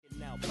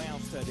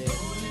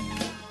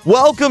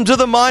Welcome to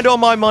the Mind on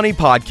My Money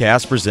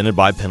podcast presented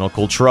by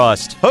Pinnacle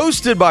Trust.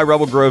 Hosted by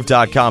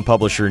RebelGrove.com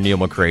publisher Neil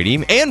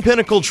McCready and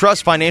Pinnacle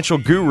Trust financial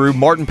guru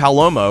Martin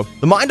Palomo,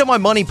 the Mind on My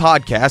Money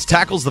podcast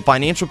tackles the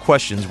financial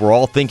questions we're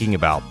all thinking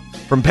about.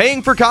 From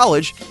paying for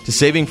college to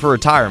saving for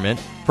retirement,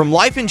 from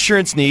life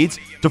insurance needs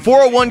to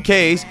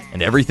 401ks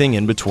and everything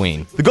in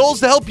between. The goal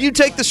is to help you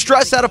take the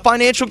stress out of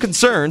financial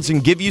concerns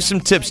and give you some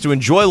tips to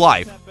enjoy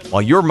life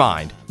while your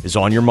mind is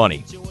on your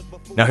money.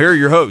 Now here are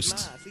your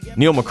hosts,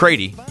 Neil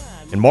McCready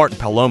and Martin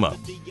Palomo.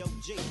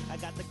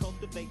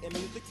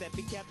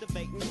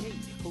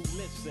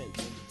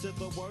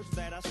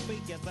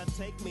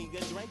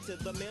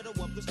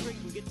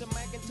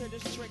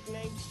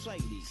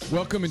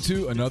 Welcome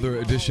into another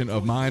edition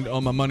of Mind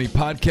on My Money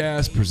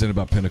podcast presented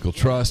by Pinnacle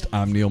Trust.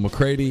 I'm Neil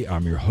McCready.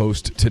 I'm your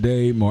host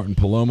today. Martin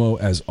Palomo,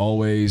 as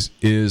always,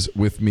 is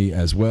with me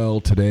as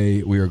well.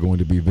 Today we are going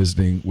to be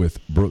visiting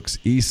with Brooks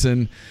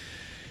Eason.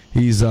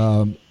 He's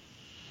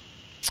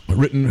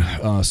written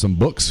some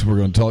books. We're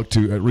going to talk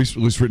to, at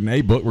least written a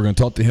book. We're going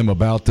to talk to him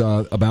about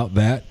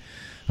that.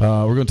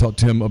 We're going to talk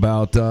to him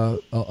about a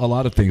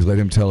lot of things. Let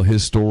him tell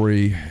his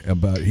story.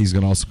 He's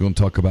also going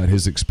to talk about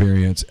his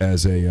experience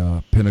as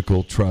a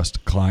Pinnacle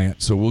Trust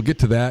client. So we'll get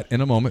to that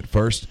in a moment.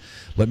 First,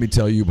 let me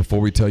tell you, before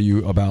we tell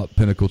you about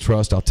Pinnacle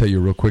Trust, I'll tell you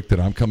real quick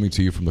that I'm coming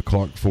to you from the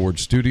Clark Ford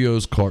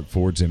Studios. Clark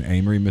Ford's in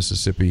Amory,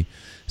 Mississippi.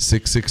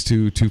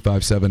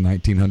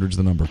 662-257-1900 is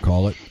the number.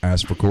 Call it.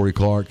 Ask for Corey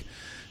Clark.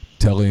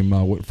 Tell him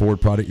what Ford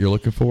product you're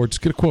looking for.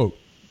 Just get a quote.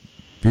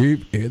 If you're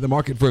in the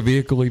market for a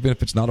vehicle, even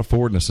if it's not a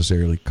Ford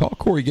necessarily, call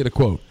Corey, get a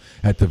quote.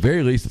 At the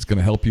very least, it's going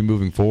to help you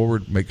moving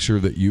forward. Make sure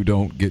that you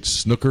don't get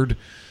snookered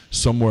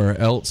somewhere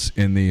else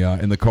in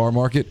the car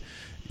market.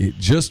 It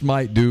just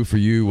might do for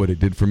you what it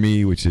did for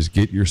me, which is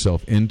get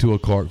yourself into a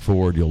Clark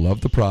Ford. You'll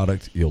love the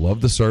product. You'll love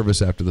the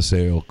service after the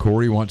sale.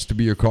 Corey wants to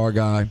be your car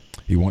guy.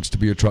 He wants to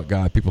be your truck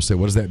guy. People say,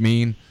 what does that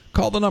mean?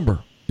 Call the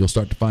number. You'll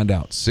start to find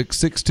out.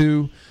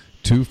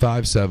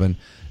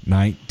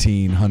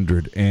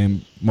 662-257-1900.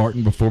 And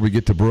Martin, before we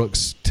get to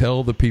Brooks,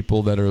 tell the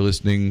people that are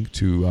listening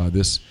to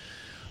this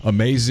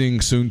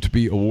amazing,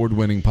 soon-to-be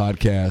award-winning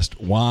podcast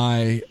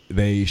why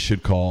they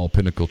should call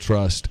Pinnacle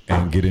Trust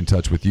and get in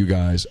touch with you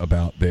guys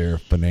about their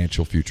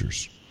financial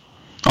futures.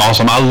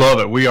 Awesome. I love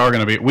it. We are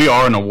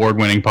an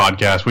award-winning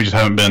podcast. We just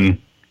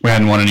hadn't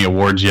won any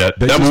awards yet.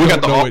 We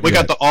got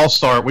the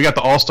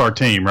all-star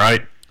team,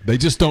 right? They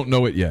just don't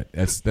know it yet.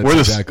 That's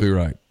exactly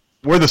right.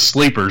 We're the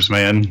sleepers,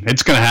 man.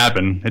 It's going to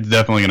happen. It's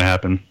definitely going to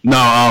happen.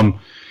 No,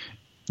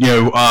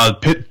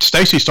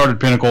 Stacy started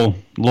Pinnacle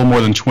a little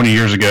more than 20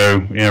 years ago.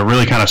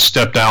 Really kind of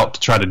stepped out to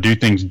try to do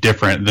things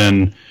different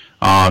than,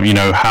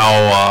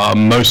 how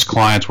most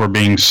clients were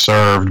being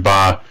served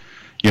by,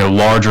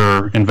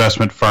 larger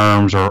investment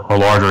firms or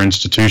larger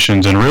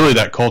institutions. And really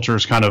that culture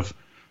is kind of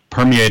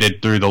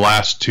permeated through the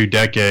last 2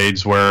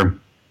 decades where,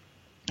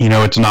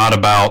 it's not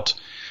about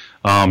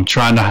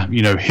trying to,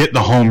 hit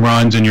the home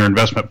runs in your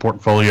investment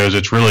portfolios.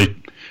 It's really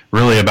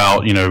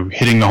about,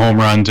 hitting the home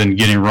runs and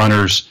getting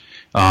runners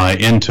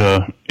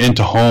into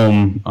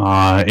home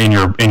in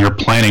your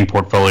planning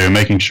portfolio,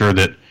 making sure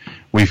that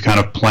we've kind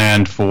of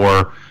planned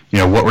for,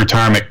 what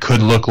retirement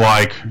could look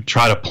like,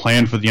 try to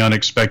plan for the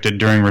unexpected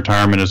during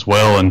retirement as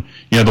well. And,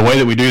 the way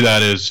that we do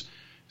that is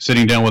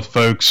sitting down with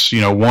folks,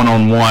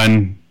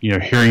 one-on-one,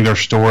 hearing their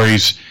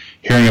stories,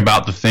 hearing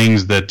about the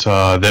things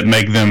that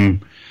make them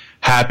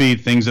happy,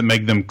 things that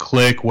make them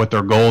click, what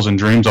their goals and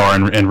dreams are,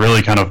 and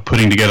really kind of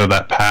putting together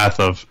that path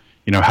of,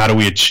 how do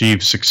we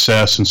achieve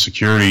success and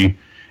security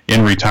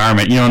in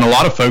retirement. And a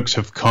lot of folks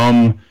have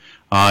come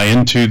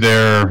into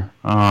their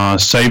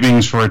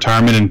savings for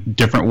retirement in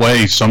different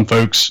ways. Some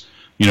folks,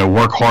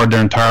 work hard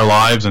their entire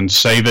lives and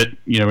save it,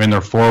 in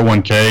their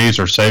 401ks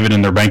or save it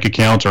in their bank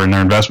accounts or in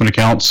their investment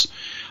accounts.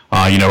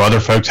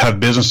 Other folks have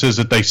businesses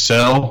that they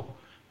sell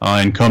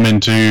and come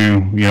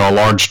into, a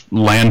large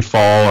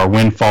landfall or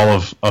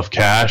windfall of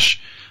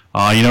cash.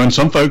 And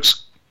some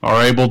folks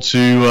are able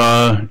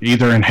to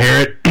either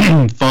inherit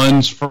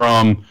funds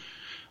from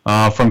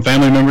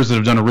family members that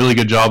have done a really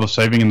good job of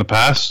saving in the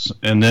past,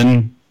 and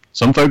then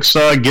some folks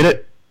get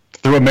it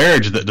through a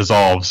marriage that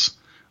dissolves.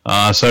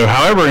 So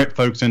however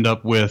folks end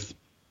up with,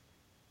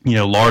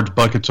 large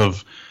buckets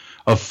of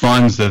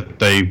funds that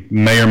they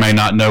may or may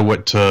not know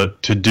what to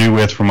do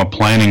with from a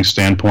planning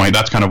standpoint,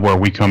 that's kind of where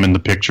we come in the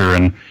picture.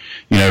 And,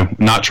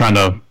 not trying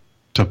to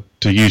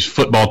use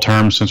football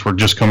terms since we're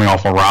just coming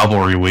off a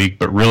rivalry week,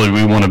 but really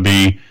we want to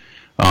be,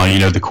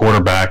 the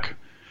quarterback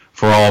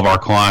for all of our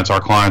clients.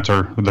 Our clients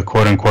are the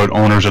quote unquote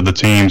owners of the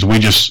teams. We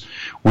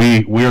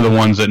are the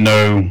ones that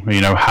know,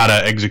 how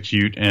to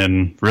execute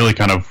and really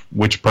kind of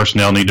which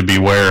personnel need to be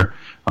where.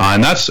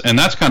 And that's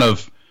kind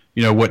of,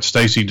 what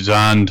Stacy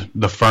designed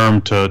the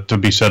firm to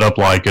be set up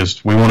like,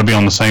 is we want to be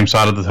on the same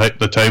side of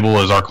the table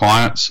as our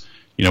clients.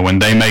 When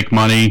they make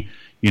money,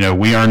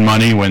 we earn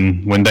money.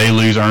 When they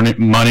lose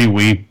money,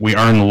 we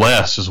earn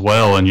less as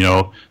well. And,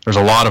 there's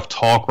a lot of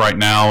talk right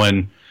now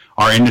in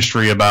our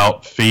industry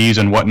about fees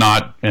and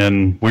whatnot.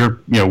 And we're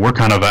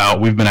kind of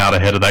out. We've been out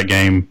ahead of that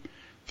game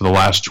for the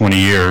last 20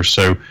 years.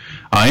 So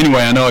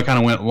anyway, I know I kind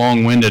of went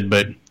long-winded,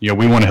 but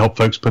we want to help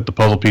folks put the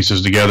puzzle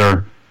pieces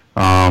together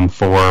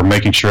for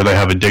making sure they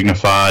have a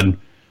dignified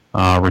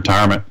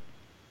retirement.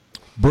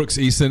 Brooks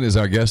Eason is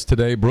our guest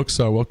today. Brooks,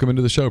 welcome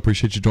into the show.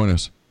 Appreciate you joining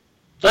us.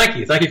 Thank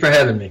you. Thank you for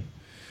having me.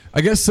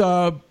 I guess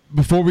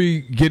before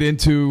we get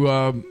into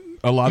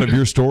a lot of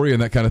your story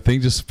and that kind of thing,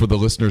 just for the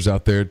listeners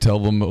out there, tell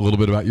them a little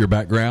bit about your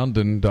background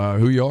and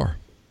who you are.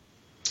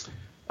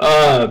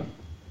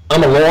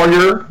 I'm a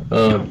lawyer,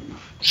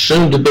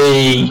 soon to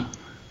be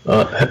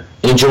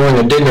enjoying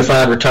a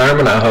dignified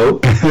retirement, I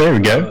hope. There we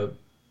go.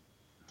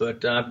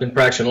 But I've been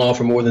practicing law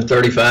for more than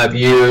 35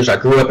 years. I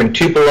grew up in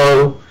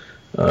Tupelo.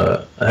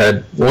 I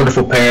had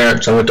wonderful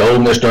parents. I went to Ole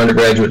Miss to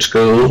undergraduate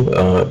school.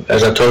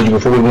 As I told you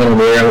before we went on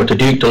there, I went to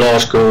Duke to law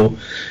school.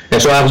 And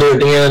so I've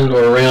lived in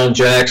or around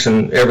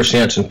Jackson ever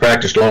since and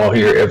practiced law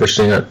here ever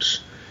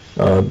since.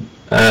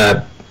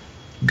 I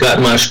got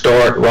my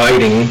start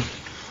writing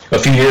a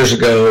few years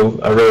ago.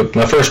 I wrote,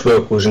 my first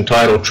book was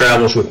entitled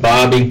Travels with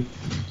Bobby.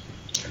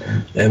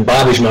 And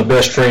Bobby's my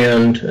best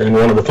friend and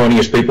one of the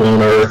funniest people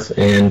on earth.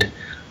 And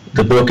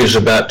the book is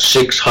about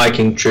 6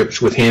 hiking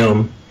trips with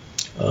him.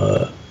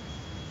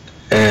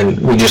 And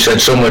we just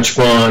had so much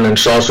fun and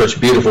saw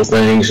such beautiful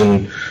things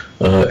and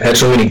had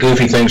so many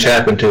goofy things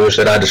happen to us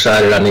that I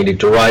decided I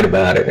needed to write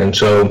about it. And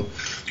so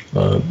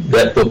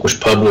that book was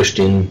published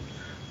in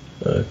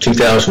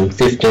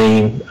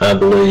 2015, I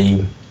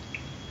believe.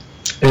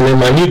 And then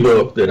my new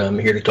book that I'm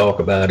here to talk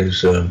about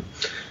is a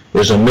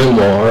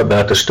memoir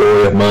about the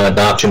story of my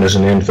adoption as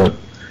an infant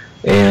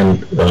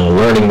and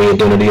learning the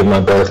identity of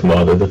my birth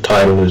mother. The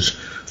title is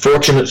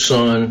Fortunate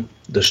Son,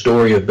 the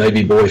story of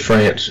baby boy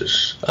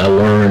Francis. I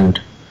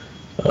learned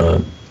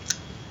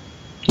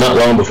not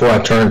long before I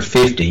turned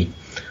 50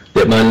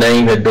 that my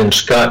name had been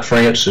Scott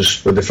Francis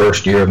for the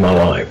first year of my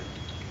life.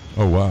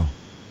 Oh, wow.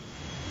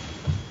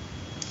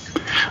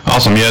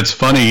 Awesome. Yeah, it's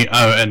funny.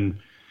 And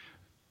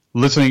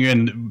listening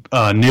in,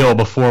 Neil,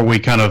 before we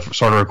kind of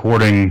started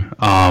recording,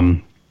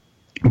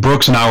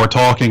 Brooks and I were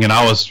talking, and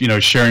I was,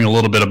 sharing a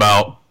little bit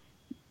about,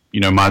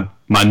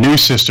 my new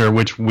sister,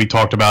 which we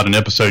talked about in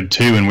episode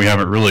 2, and we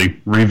haven't really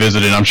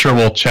revisited. I'm sure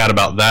we'll chat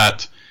about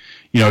that,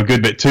 a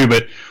good bit too.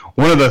 But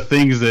one of the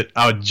things that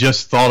I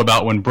just thought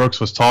about when Brooks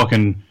was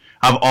talking,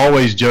 I've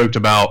always joked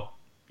about,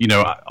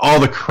 all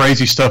the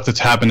crazy stuff that's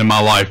happened in my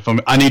life.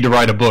 I need to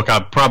write a book. I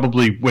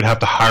probably would have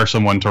to hire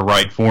someone to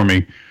write for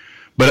me,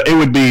 but it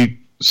would be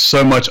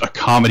so much a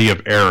comedy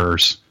of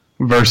errors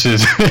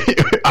versus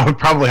I would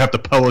probably have to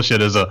publish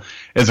it as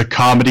a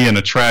comedy and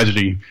a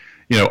tragedy,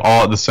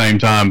 all at the same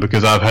time,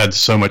 because I've had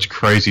so much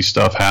crazy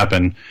stuff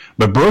happen.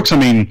 But Brooks,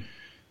 I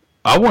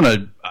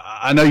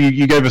know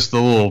you gave us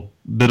the little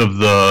bit of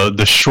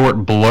the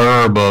short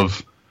blurb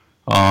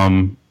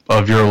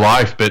of your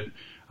life, but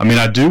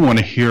I do want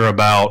to hear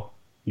about,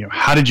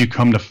 how did you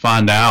come to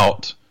find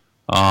out,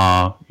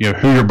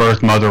 who your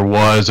birth mother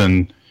was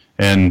and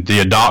the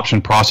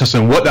adoption process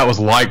and what that was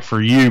like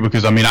for you,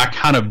 because I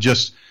kind of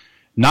just,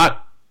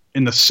 not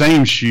in the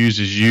same shoes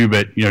as you,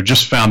 but,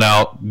 just found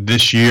out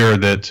this year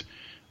that,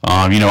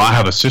 I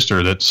have a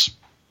sister that's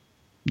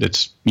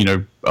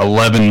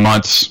 11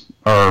 months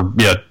or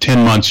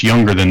 10 months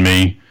younger than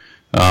me.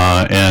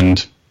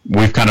 And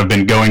we've kind of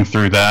been going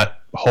through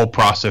that whole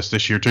process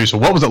this year too. So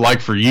what was it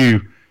like for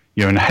you,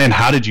 and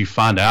how did you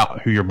find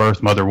out who your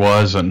birth mother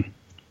was? And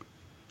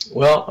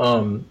well,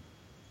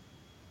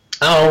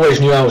 I always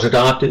knew I was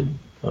adopted.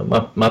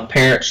 My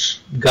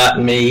parents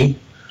got me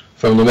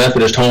from the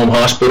Methodist Home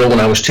Hospital when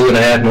I was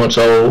 2.5 months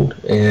old,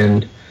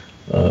 and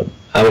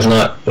I was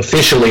not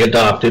officially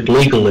adopted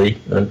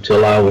legally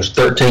until I was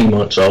 13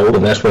 months old,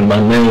 and that's when my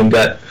name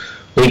got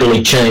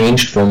legally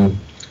changed from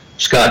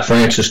Scott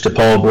Francis to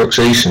Paul Brooks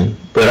Eason.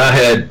 But I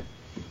had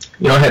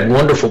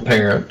wonderful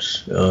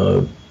parents,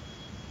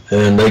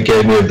 and they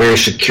gave me a very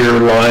secure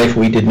life.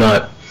 We did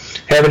not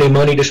have any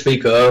money to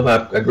speak of.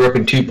 I grew up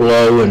in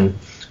Tupelo, and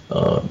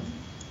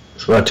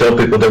so I tell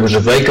people there was a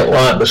vacant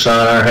lot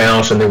beside our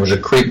house, and there was a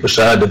creek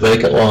beside the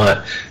vacant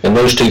lot, and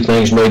those two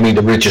things made me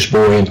the richest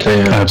boy in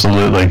town.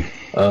 Absolutely.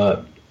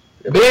 But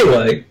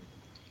anyway,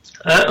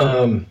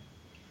 I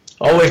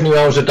always knew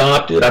I was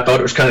adopted. I thought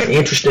it was kind of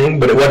interesting,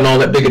 but it wasn't all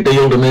that big a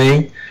deal to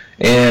me,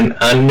 and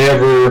I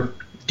never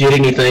did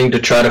anything to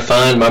try to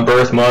find my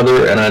birth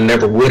mother, and I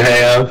never would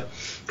have.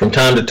 From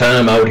time to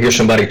time, I would hear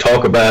somebody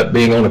talk about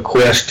being on a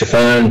quest to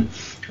find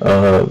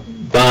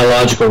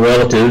biological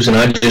relatives, and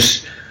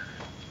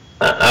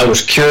I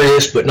was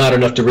curious, but not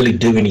enough to really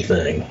do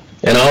anything.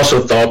 And I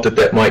also thought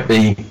that might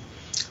be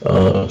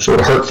sort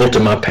of hurtful to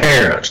my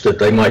parents, that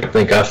they might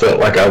think I felt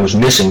like I was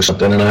missing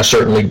something, and I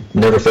certainly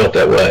never felt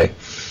that way.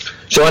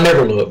 So I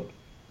never looked.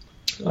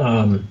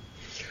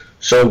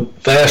 So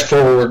fast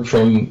forward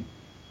from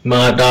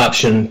my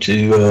adoption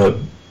to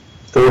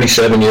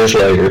 47 years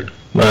later,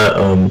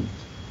 my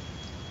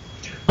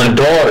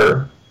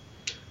daughter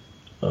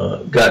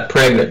got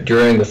pregnant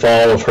during the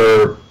fall of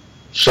her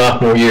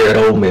sophomore year at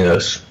Ole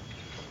Miss,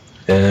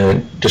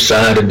 and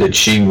decided that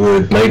she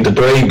would make the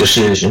brave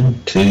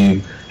decision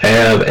to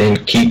have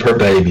and keep her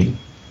baby.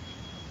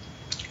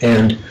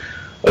 And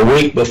a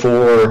week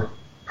before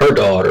her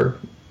daughter,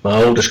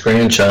 my oldest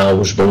grandchild,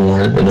 was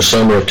born in the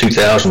summer of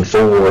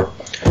 2004,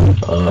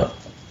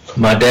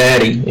 my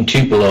daddy in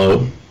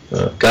Tupelo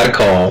got a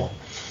call,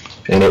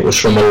 and it was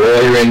from a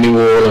lawyer in New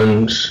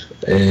Orleans,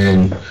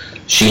 and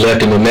she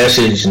left him a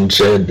message and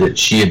said that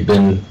she had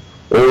been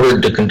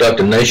ordered to conduct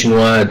a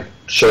nationwide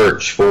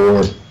search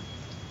for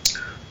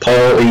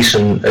Paul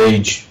Eason,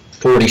 age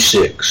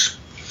 46.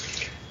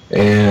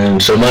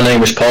 And so my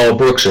name is Paul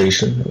Brooks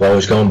Eason. I've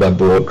always gone by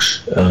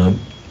Brooks.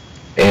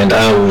 And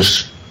I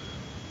was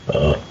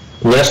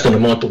less than a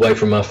month away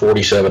from my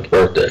 47th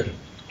birthday.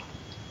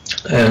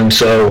 And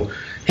so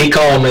he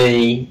called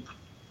me,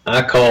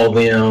 I called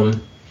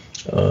them.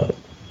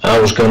 I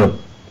was going to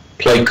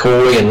play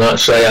coy and not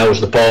say I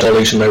was the Paul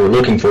Eason they were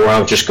looking for. I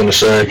was just going to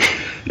say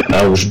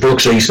I was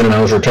Brooks Eason, and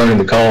I was returning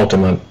the call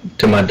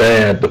to my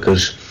dad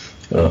because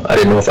I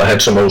didn't know if I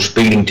had some old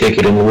speeding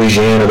ticket in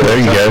Louisiana that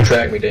they were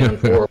track me down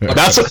for.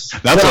 That's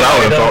what I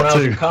would have thought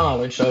too. In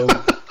college, so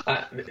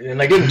and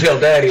they didn't tell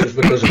Daddy it was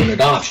because of an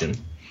adoption.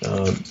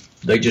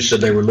 They just said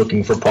they were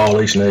looking for Paul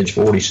Eason, age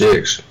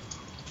 46.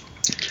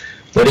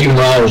 But even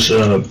though I was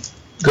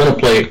going to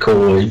play it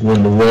coy,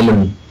 when the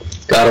woman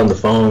got on the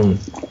phone,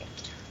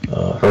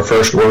 her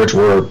first words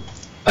were,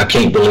 "I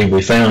can't believe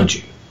we found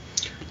you."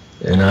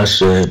 And I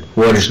said,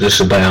 "What is this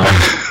about?"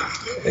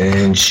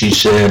 And she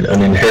said,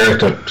 "An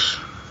inheritance."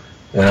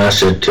 And I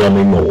said, "Tell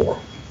me more."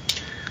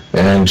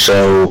 And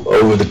so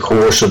over the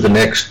course of the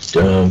next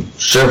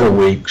several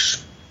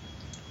weeks,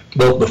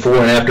 both before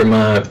and after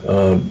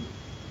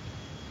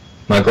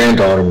my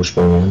granddaughter was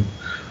born,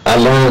 I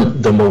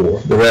learned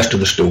the rest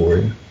of the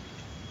story.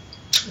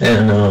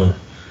 And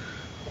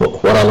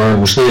what I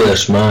learned was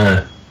this: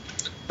 my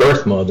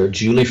birth mother,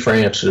 Julie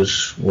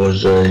Francis,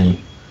 was a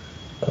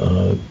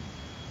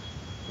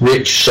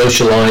rich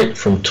socialite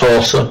from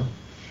Tulsa.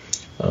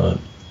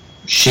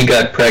 She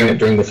got pregnant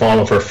during the fall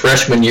of her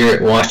freshman year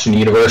at Washington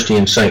University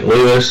in St.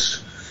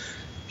 Louis.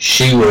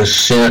 She was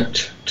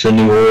sent to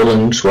New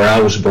Orleans, where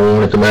I was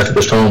born, at the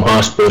Methodist Home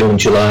Hospital in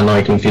July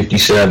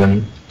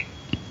 1957.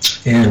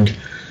 And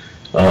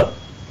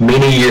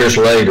many years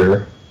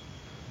later,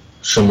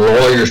 some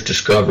lawyers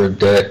discovered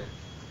that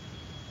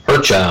her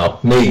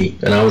child, me,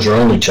 and I was her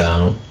only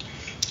child,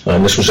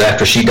 and this was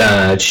after she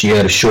died. She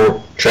had a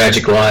short,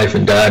 tragic life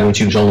and died when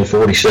she was only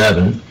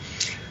 47.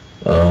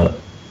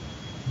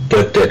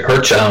 But that her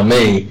child,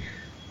 me,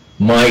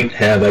 might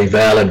have a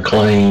valid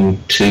claim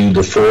to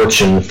the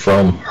fortune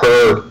from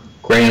her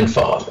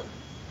grandfather.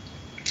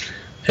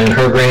 And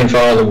her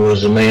grandfather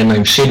was a man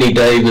named Sidney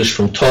Davis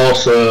from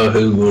Tulsa,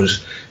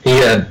 he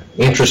had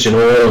interest in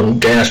oil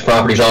and gas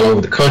properties all over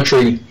the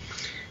country.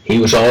 He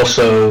was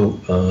also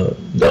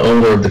the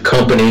owner of the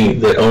company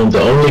that owned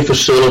the only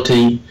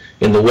facility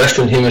in the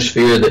Western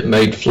Hemisphere that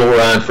made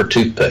fluoride for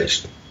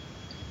toothpaste.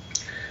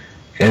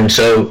 And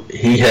so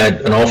he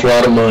had an awful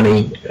lot of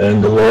money,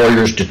 and the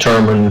lawyers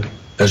determined,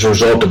 as a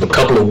result of a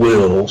couple of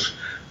wills,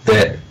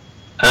 that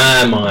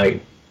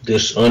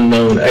this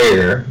unknown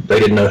heir, they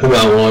didn't know who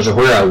I was or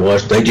where I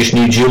was, they just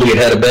knew Julie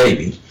had a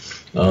baby,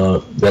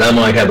 that I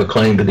might have a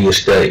claim to the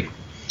estate.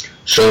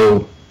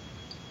 So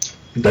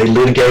they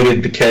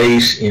litigated the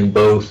case in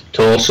both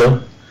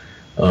Tulsa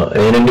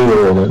and in New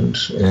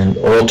Orleans, and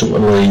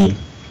ultimately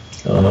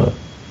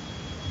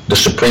the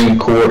Supreme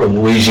Court of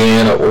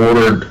Louisiana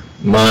ordered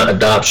my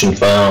adoption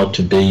file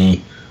to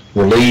be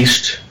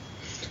released,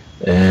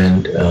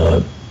 and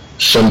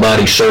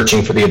somebody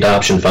searching for the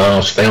adoption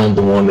files found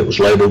the one that was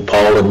labeled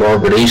Paul and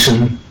Margaret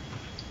Eason.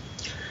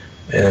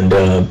 And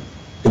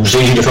it was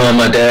easy to find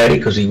my daddy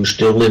because he was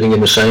still living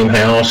in the same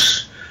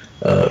house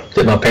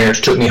that my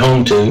parents took me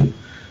home to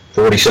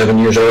 47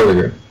 years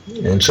earlier.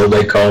 And so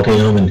they called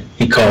him, and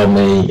he called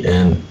me,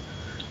 and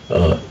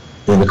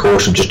in the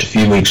course of just a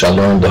few weeks, I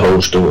learned the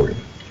whole story.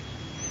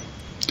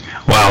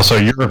 Wow, so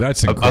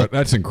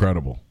that's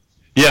incredible.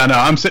 Yeah, no,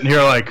 I'm sitting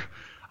here like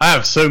I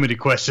have so many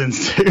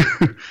questions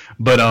too.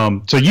 But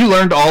so you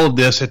learned all of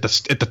this at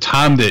the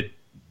time that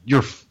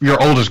your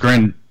oldest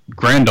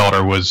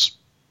granddaughter was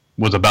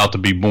about to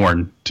be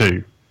born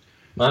too.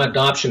 My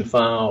adoption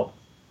file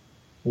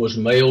was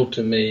mailed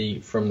to me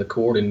from the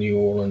court in New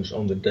Orleans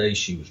on the day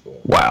she was born.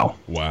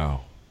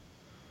 Wow.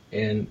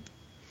 And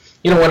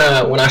when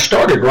I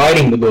started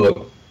writing the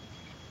book,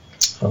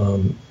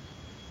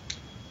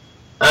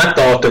 I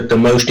thought that the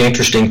most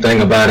interesting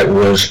thing about it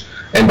was,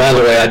 and by the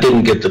way, I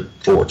didn't get the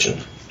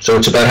fortune. So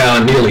it's about how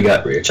I nearly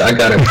got rich. I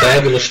got a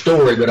fabulous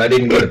story, but I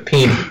didn't get a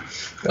penny.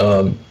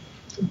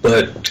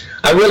 But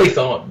I really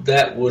thought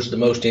that was the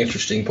most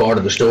interesting part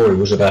of the story,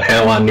 was about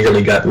how I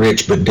nearly got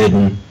rich but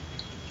didn't.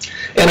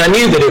 And I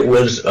knew that it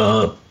was,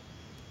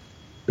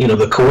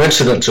 the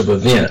coincidence of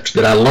events,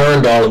 that I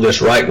learned all of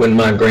this right when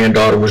my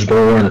granddaughter was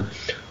born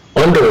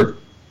under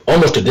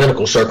almost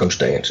identical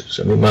circumstances.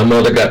 I mean, my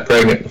mother got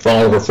pregnant in the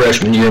fall of her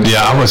freshman year.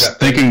 Yeah, I was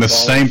thinking the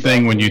same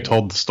thing when you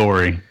told the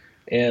story.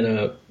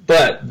 And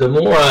but the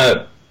more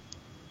I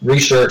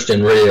researched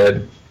and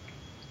read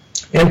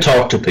and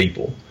talked to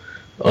people,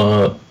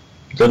 the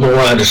more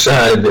I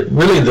decided that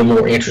really the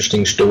more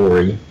interesting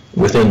story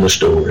within the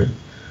story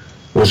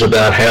was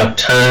about how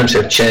times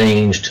have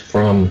changed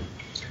from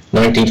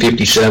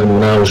 1957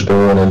 when I was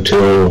born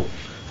until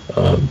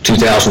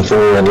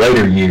 2004 and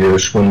later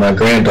years when my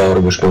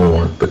granddaughter was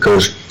born.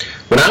 Because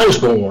when I was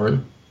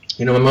born,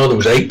 my mother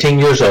was 18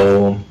 years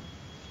old.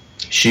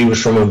 She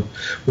was from a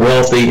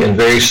wealthy and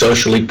very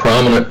socially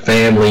prominent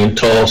family in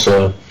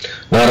Tulsa.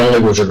 Not only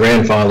was her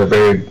grandfather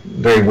very,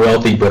 very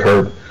wealthy, but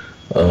her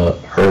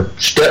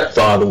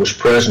stepfather was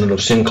president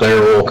of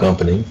Sinclair Oil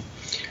Company.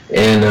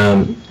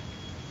 And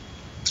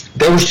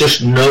there was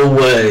just no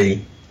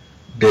way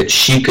that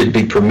she could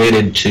be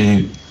permitted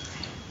to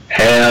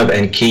have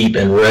and keep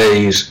and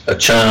raise a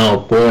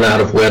child born out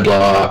of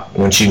wedlock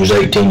when she was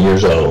 18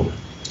 years old.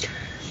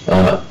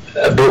 But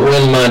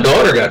when my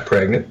daughter got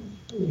pregnant,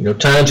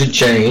 times had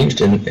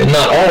changed, and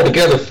not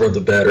altogether for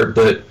the better,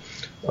 but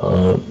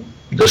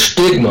the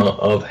stigma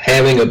of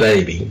having a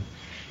baby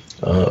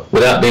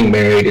without being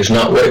married is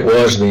not what it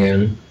was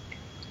then.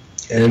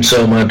 And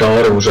so my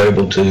daughter was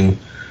able to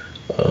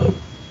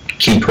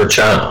keep her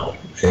child,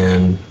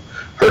 and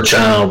her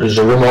child is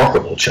a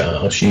remarkable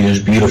child. She is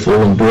beautiful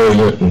and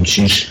brilliant, and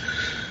she's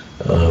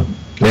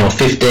now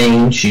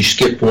 15. She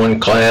skipped one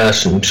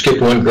class and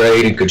skipped one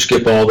grade and could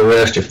skip all the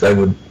rest if they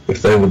would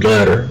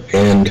let her.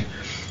 And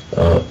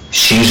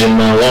she's in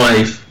my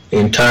life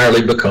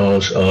entirely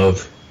because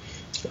of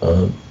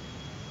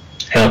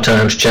how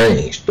times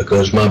changed.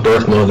 Because my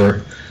birth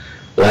mother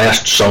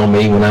last saw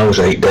me when I was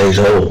 8 days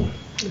old,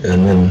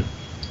 and then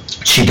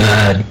she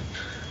died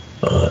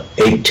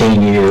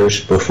 18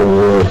 years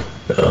before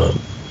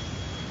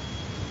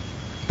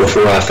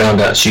I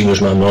found out she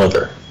was my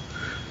mother.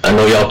 I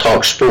know y'all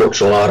talk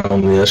sports a lot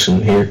on this,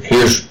 and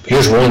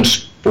here's one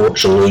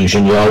sports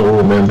illusion y'all will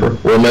remember.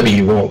 Well, maybe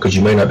you won't because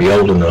you may not be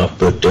old enough,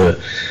 but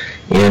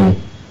in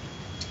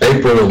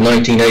April of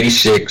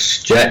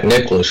 1986, Jack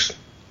Nicklaus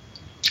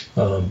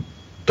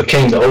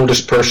became the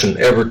oldest person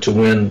ever to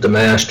win the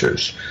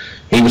Masters.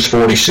 He was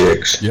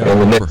 46. Yeah,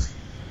 and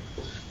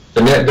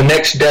the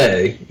next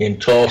day in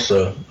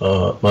Tulsa,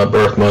 my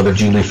birth mother,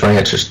 Julie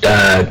Francis,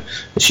 died,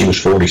 and she was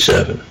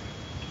 47.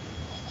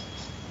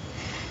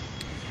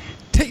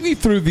 Take me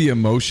through the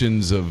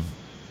emotions of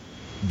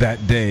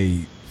that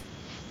day,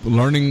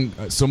 learning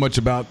so much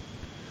about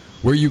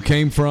where you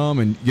came from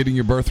and getting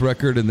your birth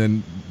record, and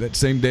then that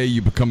same day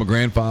you become a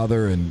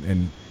grandfather,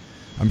 and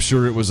I'm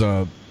sure it was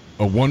a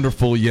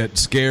wonderful yet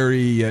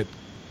scary yet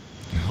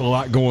a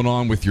lot going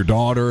on with your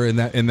daughter in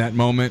that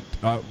moment.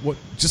 What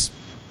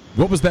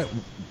was that?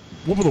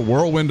 What were the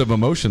whirlwind of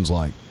emotions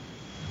like?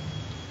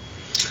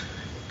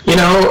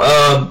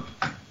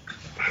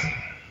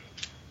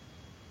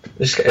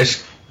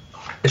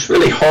 It's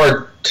really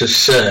hard to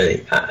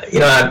say.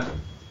 I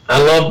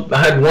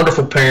had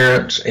wonderful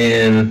parents,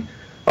 and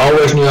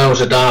always knew I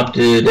was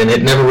adopted, and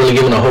had never really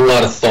given a whole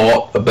lot of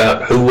thought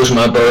about who was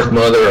my birth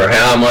mother or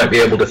how I might be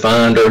able to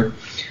find her.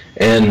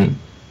 And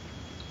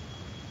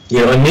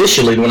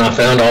initially when I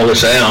found all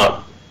this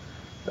out,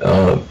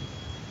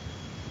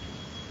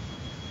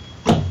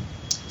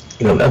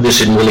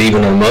 this isn't really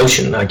even an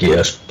emotion, I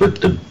guess,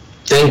 but the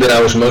thing that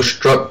I was most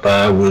struck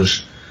by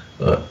was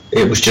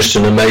it was just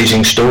an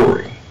amazing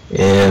story.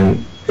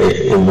 And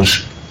it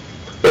was,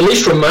 at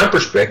least from my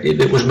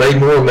perspective, it was made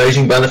more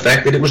amazing by the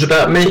fact that it was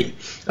about me.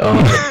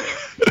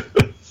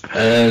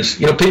 As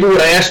people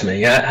would ask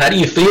me, how do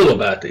you feel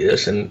about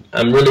this? And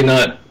I'm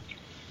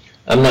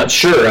not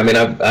sure. I mean,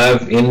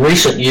 I've in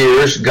recent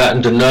years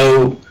gotten to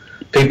know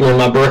people in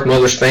my birth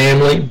mother's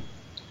family.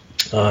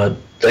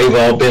 They've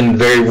all been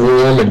very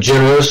warm and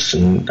generous,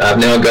 and I've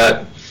now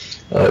got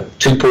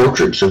 2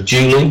 portraits of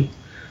Julie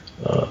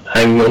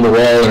hanging on the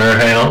wall in our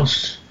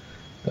house.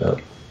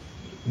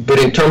 But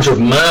in terms of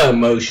my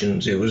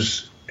emotions, it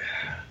was,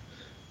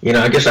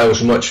 I guess I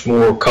was much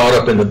more caught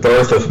up in the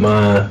birth of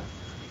my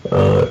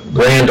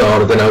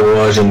granddaughter than I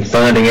was in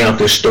finding out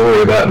this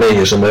story about me,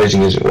 as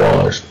amazing as it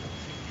was.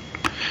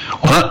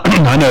 Well,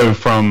 I know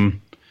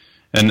from,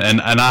 and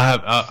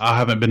I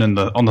haven't been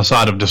on the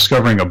side of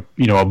discovering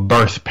a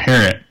birth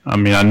parent. I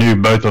mean, I knew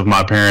both of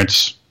my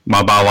parents,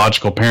 my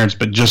biological parents,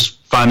 but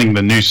just finding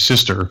the new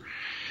sister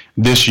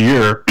this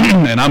year,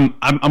 and I'm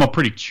a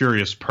pretty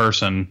curious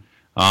person.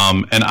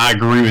 And I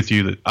agree with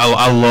you that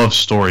I love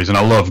stories, and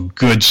I love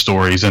good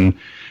stories, and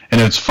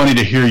it's funny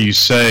to hear you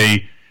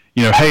say,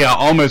 hey, I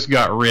almost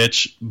got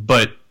rich,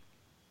 but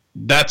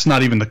that's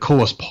not even the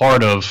coolest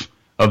part of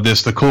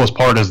this. The coolest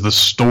part is the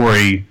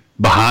story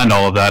behind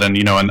all of that, and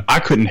and I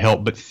couldn't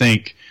help but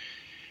think,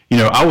 it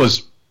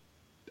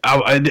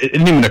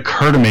didn't even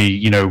occur to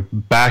me,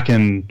 back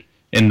in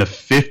the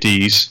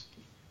 50s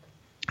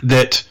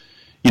that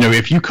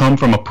if you come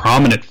from a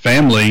prominent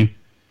family,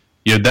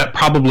 that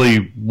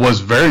probably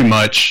was very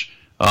much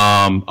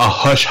a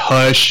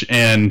hush-hush,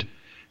 and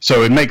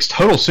so it makes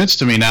total sense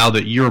to me now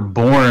that you're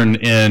born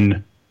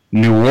in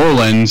New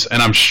Orleans,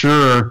 and I'm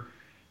sure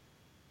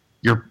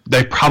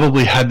they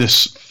probably had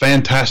this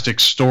fantastic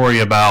story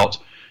about,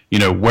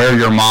 where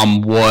your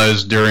mom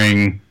was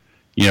during,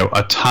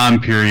 a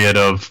time period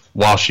of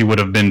while she would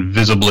have been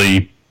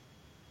visibly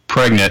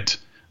pregnant,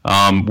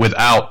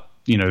 without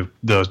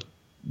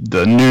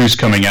the news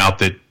coming out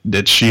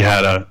that she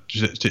had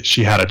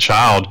a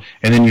child,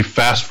 and then you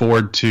fast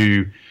forward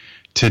to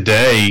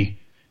today,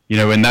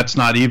 and that's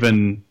not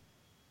even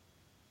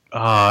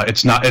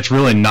it's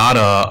really not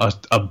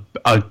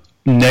a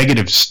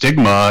negative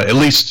stigma, at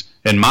least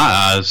in my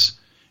eyes,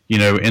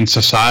 in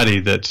society,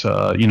 that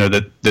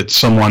that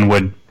someone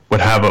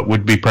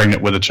would be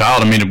pregnant with a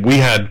child. I mean,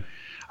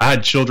 I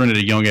had children at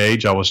a young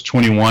age. I was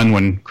 21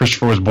 when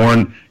Christopher was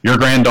born. Your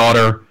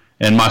granddaughter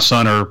and my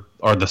son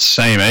are the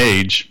same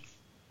age,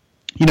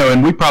 and there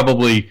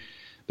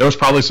was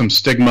probably some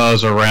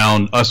stigmas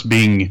around us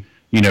being,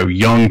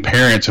 young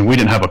parents, and we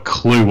didn't have a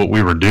clue what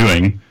we were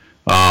doing.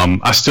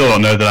 I still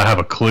don't know that I have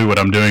a clue what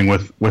I'm doing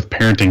with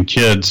parenting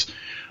kids,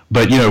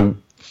 but,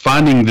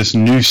 finding this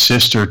new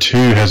sister too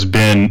has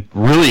been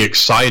really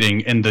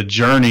exciting, and the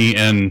journey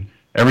and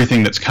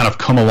everything that's kind of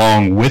come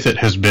along with it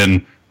has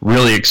been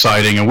really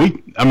exciting.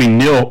 And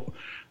Neil,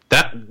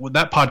 that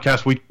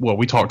podcast,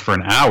 we talked for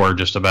an hour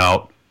just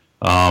about,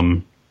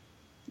 the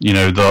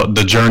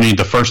journey,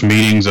 the first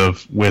meetings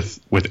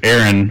with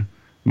Erin,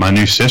 my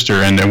new sister,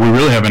 and we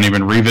really haven't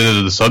even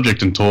revisited the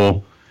subject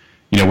until,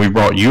 we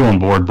brought you on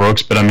board,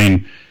 Brooks. But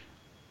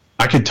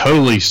I could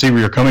totally see where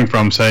you're coming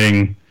from,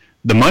 saying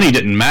the money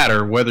didn't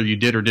matter whether you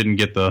did or didn't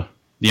get the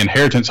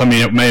inheritance. It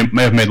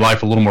may have made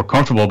life a little more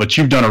comfortable, but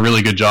you've done a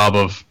really good job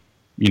of,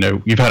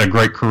 you've had a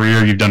great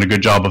career. You've done a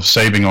good job of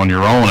saving on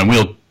your own,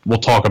 and we'll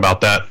talk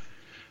about that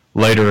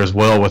later as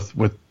well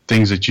with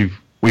things that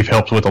we've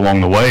helped with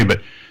along the way.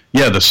 But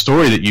yeah, the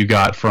story that you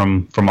got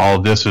from all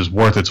of this is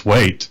worth its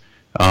weight,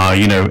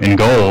 in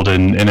gold,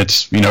 and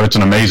it's it's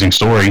an amazing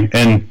story.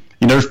 And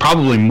there's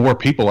probably more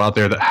people out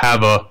there that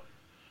have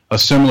a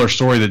similar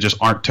story that just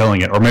aren't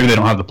telling it, or maybe they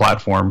don't have the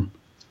platform,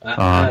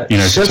 to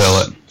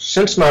tell it.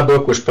 Since my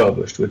book was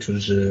published, which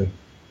was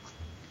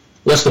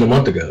less than a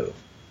month ago,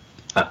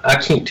 I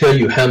can't tell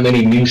you how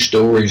many new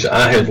stories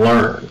I have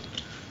learned.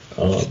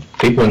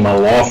 People in my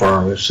law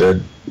firm have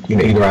said,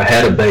 either I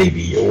had a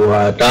baby or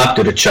I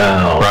adopted a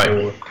child,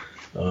 right,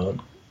 or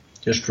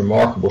just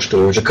remarkable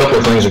stories. A couple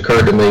of things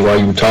occurred to me while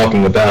you were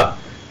talking about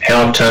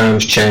how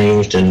times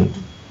changed and,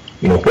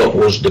 what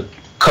was the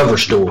cover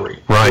story,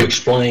 right, to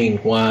explain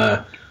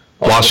why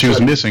she was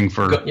missing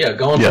from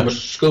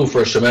school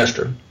for a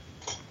semester.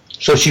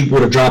 So she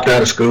would have dropped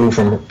out of school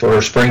for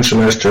her spring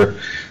semester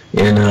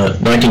in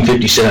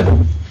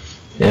 1957.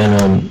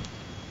 And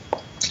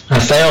I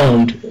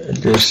found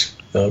this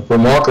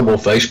remarkable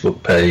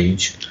Facebook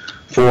page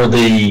for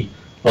the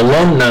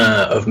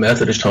alumni of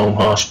Methodist Home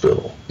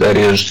Hospital. That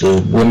is,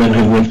 the women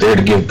who went there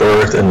to give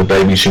birth and the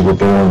babies who were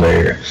born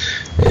there.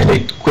 And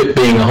it quit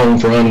being a home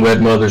for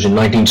unwed mothers in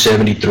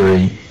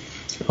 1973.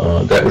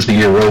 That was the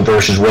year Roe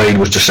versus Wade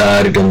was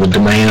decided, and the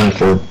demand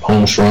for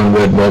homes for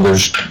unwed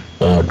mothers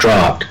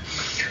dropped.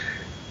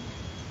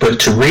 But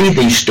to read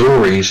these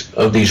stories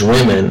of these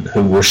women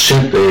who were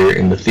sent there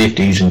in the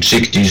 50s and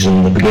 60s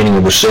and the beginning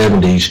of the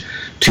 70s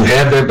to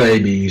have their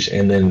babies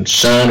and then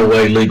sign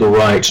away legal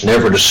rights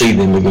never to see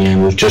them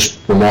again was just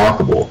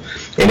remarkable.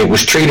 And it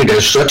was treated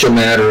as such a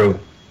matter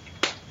of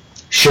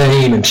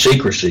shame and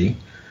secrecy.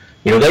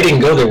 They didn't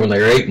go there when they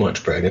were 8 months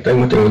pregnant. They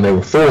went there when they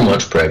were 4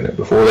 months pregnant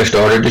before they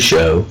started the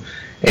show.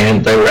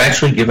 And they were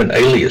actually given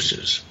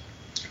aliases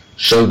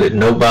so that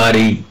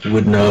nobody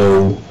would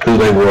know who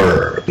they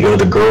were.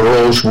 The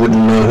girls wouldn't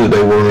know who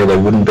they were. They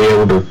wouldn't be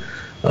able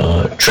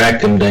to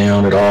track them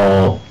down at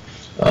all.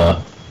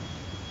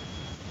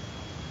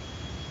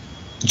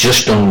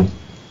 Just on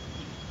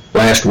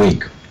last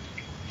week,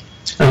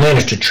 I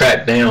managed to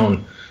track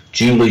down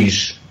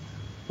Julie's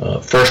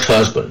first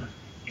husband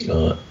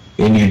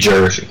in New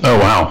Jersey. Oh,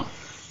 wow.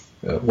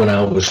 When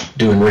I was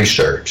doing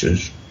research.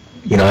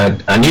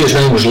 I knew his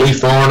name was Lee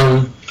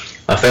Farnham.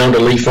 I found a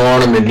Lee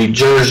Farnham in New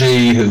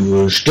Jersey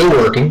who was still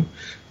working,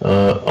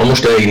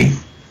 almost 80,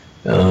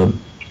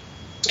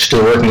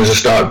 still working as a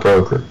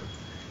stockbroker.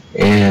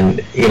 And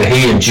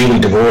he and Julie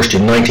divorced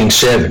in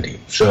 1970,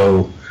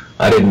 so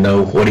I didn't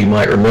know what he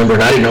might remember,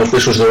 and I didn't know if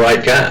this was the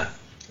right guy.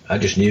 I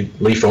just knew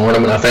Lee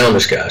Farnham, and I found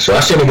this guy. So I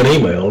sent him an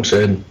email and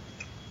said,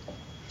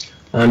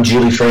 I'm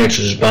Julie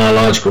Francis'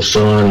 biological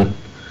son.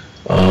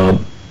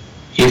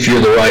 If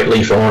you're the right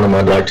Lee Farnham,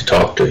 I'd like to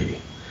talk to you.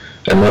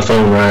 And my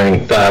phone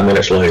rang 5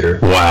 minutes later.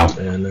 Wow.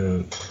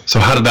 And so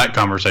how did that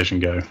conversation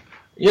go?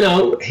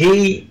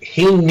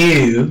 He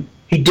knew,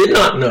 he did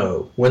not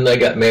know when they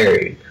got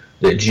married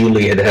that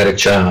Julie had had a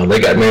child. They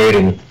got married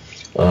in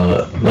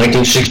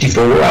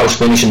 1964. I was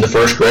finishing the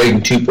first grade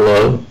in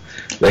Tupelo.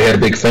 They had a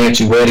big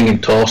fancy wedding in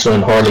Tulsa,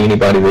 and hardly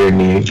anybody there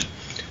knew.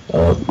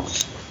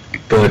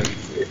 But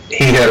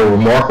he had a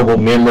remarkable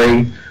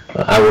memory.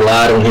 I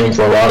relied on him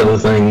for a lot of the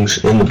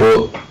things in the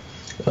book.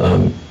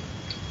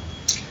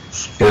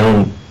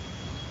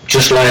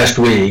 Just last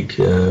week,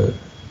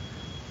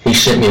 he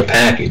sent me a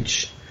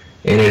package,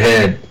 and it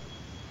had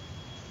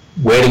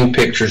wedding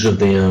pictures of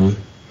them,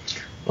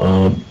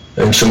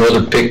 and some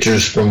other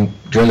pictures from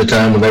during the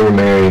time when they were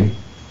married.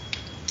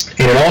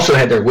 And it also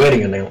had their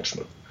wedding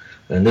announcement.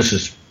 And this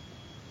is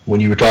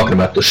when you were talking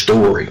about the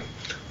story.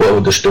 what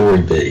would the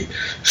story be?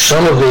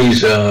 Some of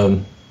these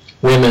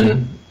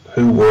women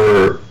who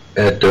were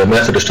at the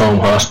Methodist Home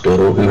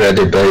Hospital who had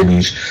their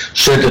babies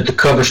said that the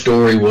cover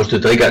story was that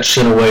they got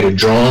sent away to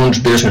Drones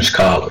Business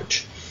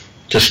College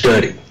to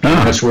study.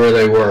 That's where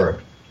they were.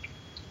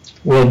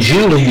 Well,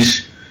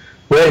 Julie's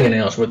wedding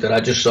announcement that I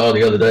just saw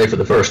the other day for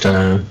the first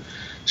time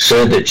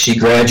said that she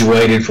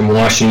graduated from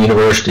Washington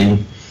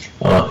University,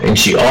 and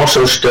she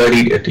also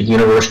studied at the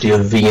University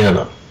of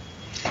Vienna.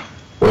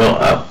 Well,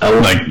 I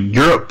like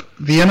Europe,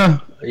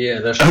 Vienna? Yeah,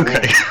 that's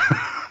okay.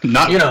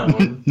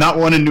 Not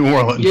one in New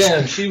Orleans. Yeah,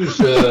 and she was,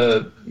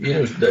 they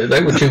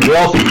were too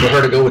wealthy for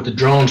her to go with the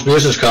Drones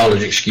Business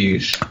College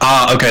excuse.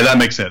 Okay, that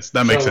makes sense.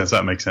 That makes sense.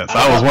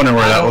 I was wondering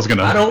where that was going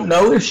to. I don't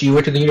know if she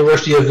went to the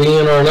University of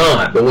Vienna or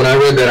not, but when I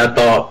read that, I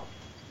thought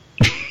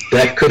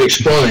that could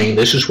explain.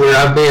 This is where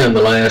I've been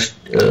the last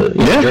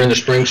during the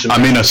spring semester.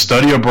 I mean, a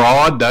study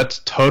abroad that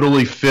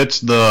totally fits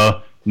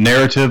the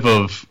narrative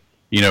of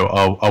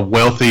a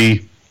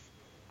wealthy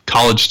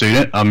college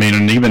student. I mean,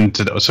 and even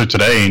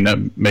today,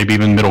 maybe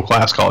even middle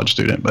class college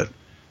student, but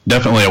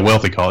definitely a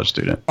wealthy college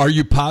student. Are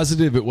you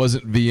positive it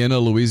wasn't Vienna,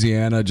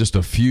 Louisiana, just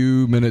a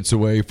few minutes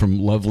away from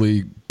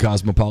lovely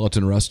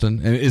cosmopolitan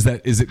Ruston? And is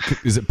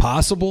it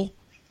possible?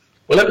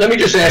 Well, let me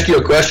just ask you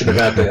a question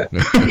about that.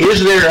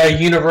 Is there a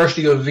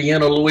University of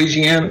Vienna,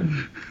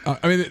 Louisiana?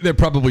 I mean, there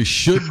probably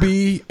should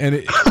be,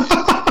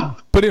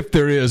 but if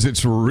there is,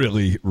 it's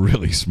really,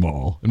 really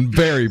small and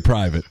very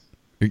private.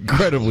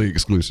 Incredibly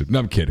exclusive. No,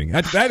 I'm kidding.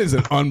 That is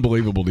an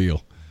unbelievable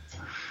deal.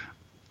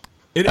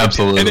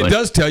 Absolutely. And it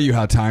does tell you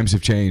how times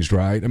have changed,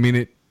 right? I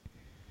mean,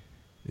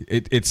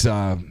 that's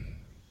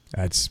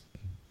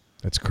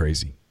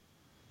crazy.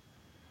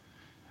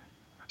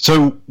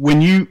 So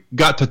when you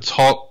got to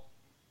talk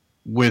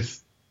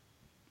with,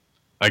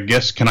 I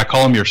guess, can I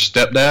call him your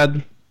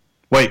stepdad?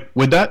 Wait,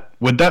 would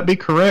that be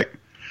correct?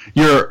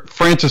 Your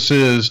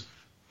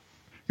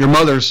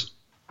mother's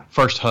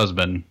first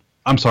husband.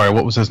 I'm sorry,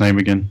 what was his name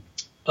again?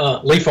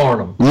 Lee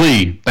Farnham.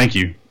 Lee, thank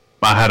you.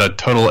 I had a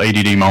total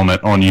ADD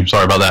moment on you.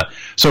 Sorry about that.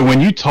 So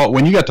when you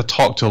got to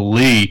talk to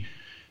Lee,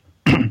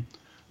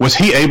 was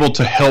he able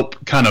to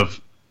help kind of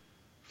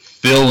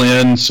fill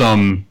in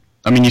some?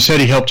 I mean, you said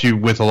he helped you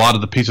with a lot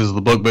of the pieces of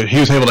the book, but he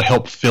was able to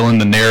help fill in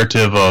the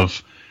narrative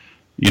of,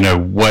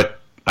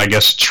 what I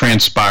guess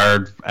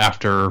transpired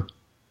after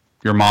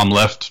your mom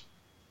left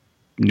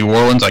New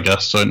Orleans, I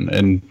guess,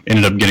 and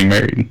ended up getting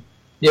married.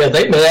 Yeah,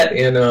 they met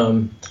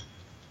in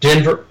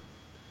Denver.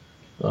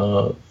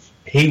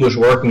 He was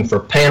working for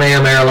Pan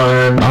Am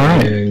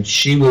Airlines, and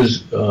she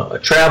was a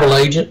travel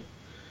agent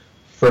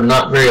for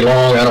not very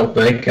long, I don't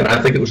think, and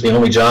I think it was the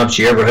only job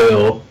she ever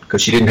held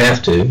because she didn't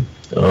have to.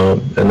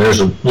 And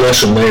there's a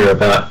lesson there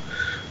about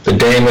the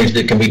damage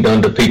that can be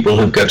done to people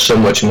who've got so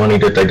much money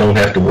that they don't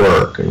have to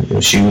work.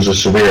 And she was a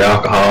severe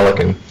alcoholic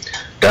and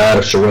died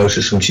of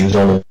cirrhosis when she was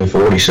only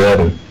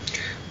 47.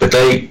 But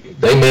they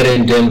met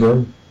in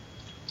Denver,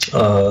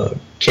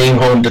 came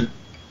home to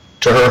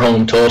her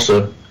home,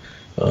 Tulsa.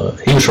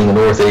 He was from the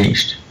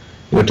Northeast.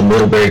 He went to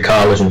Middlebury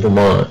College in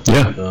Vermont.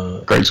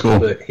 Yeah, great school.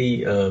 But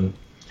they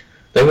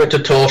went to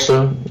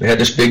Tulsa. They had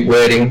this big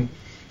wedding.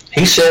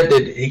 He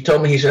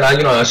told me,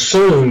 I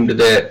assumed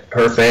that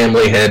her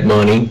family had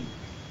money.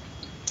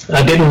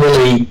 I didn't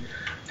really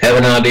have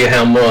an idea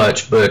how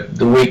much, but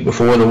the week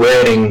before the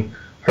wedding,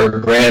 her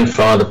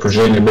grandfather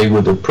presented me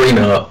with a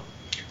prenup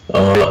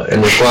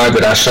and required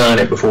that I sign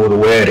it before the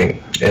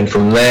wedding. And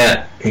from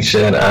that, he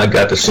said, I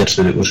got the sense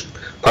that it was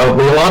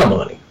probably a lot of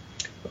money.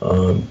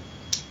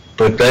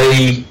 But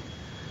they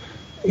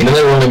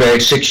were only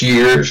married 6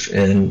 years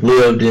and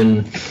lived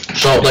in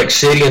Salt Lake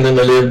City, and then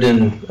they lived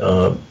in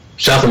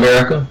South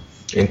America,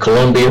 in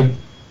Colombia.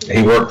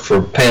 He worked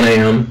for Pan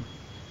Am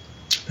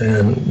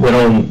and went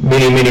on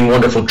many, many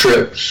wonderful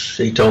trips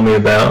he told me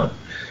about.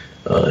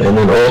 And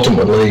then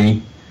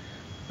ultimately,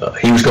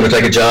 he was going to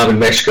take a job in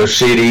Mexico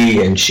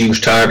City, and she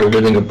was tired of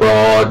living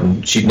abroad,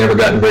 and she'd never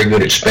gotten very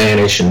good at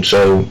Spanish, and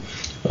so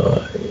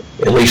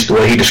at least the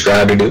way he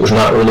described it, it was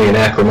not really an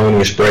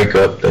acrimonious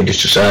breakup. They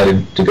just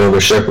decided to go their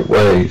separate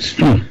ways.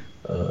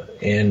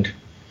 And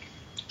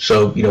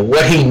so,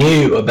 what he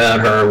knew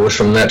about her was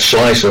from that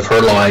slice of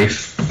her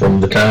life from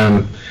the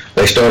time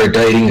they started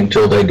dating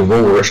until they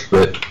divorced.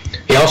 But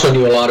he also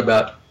knew a lot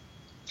about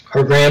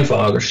her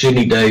grandfather,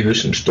 Sidney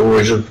Davis, and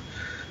stories of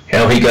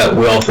how he got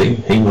wealthy.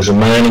 He was a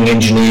mining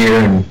engineer,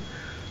 and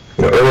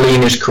early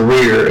in his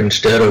career,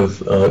 instead of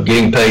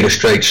getting paid a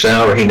straight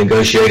salary, he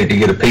negotiated to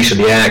get a piece of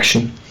the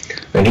action.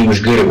 And he was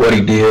good at what he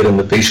did, and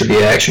the piece of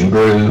the action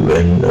grew,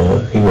 and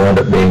he wound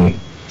up being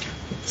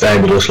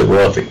fabulously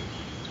wealthy.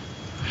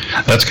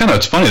 It's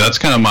funny. That's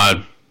kind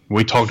of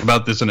we talked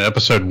about this in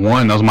episode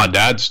 1. That was my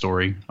dad's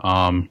story.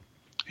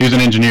 He was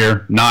an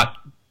engineer, not,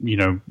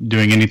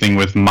 doing anything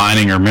with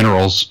mining or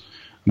minerals,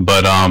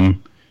 but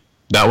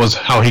that was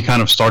how he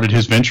kind of started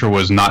his venture,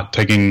 was not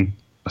taking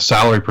a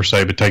salary per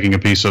se, but taking a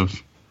piece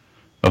of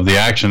the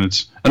action.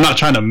 I'm not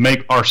trying to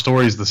make our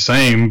stories the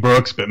same,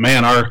 Brooks, but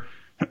man,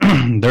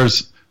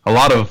 there's a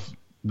lot of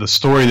the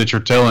story that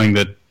you're telling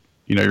that,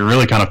 you're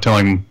really kind of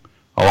telling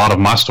a lot of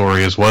my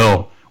story as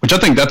well, which I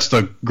think that's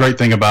the great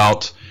thing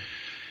about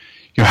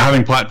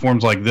having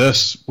platforms like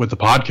this with the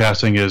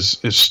podcasting is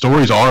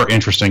stories are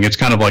interesting. It's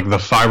kind of like the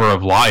fiber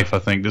of life. I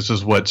think this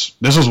is what's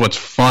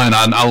fun.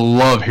 I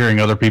love hearing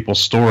other people's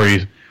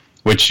stories,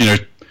 which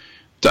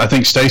I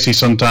think Stacy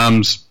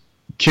sometimes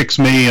kicks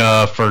me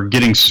for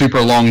getting super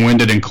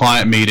long-winded in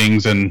client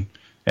meetings and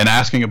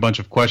asking a bunch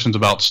of questions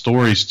about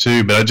stories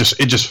too. But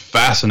it just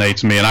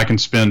fascinates me, and I can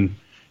spend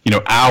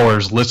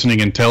hours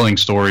listening and telling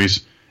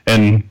stories.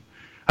 And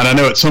I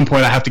know at some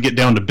point I have to get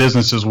down to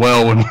business as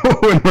well when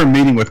we're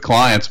meeting with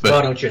clients. But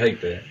why don't you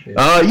hate that? Yeah.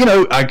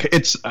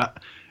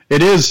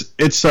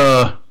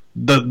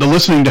 The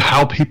listening to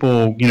how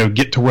people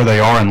get to where they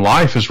are in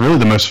life is really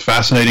the most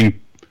fascinating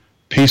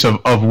piece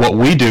of what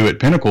we do at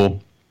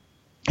Pinnacle,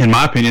 in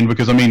my opinion,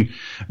 because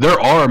there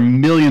are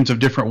millions of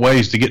different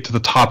ways to get to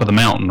the top of the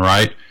mountain,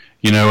 right?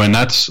 And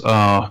that's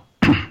no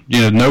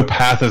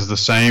path is the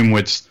same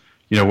with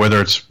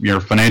whether it's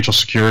your financial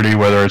security,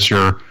 whether it's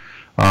your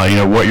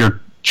what you're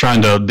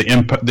trying to the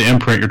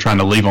imprint you're trying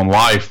to leave on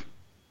life,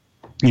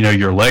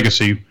 your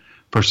legacy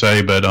per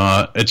se. But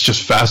it's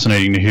just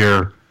fascinating to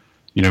hear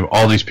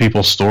all these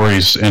people's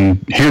stories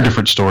and hear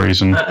different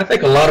stories. And I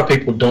think a lot of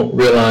people don't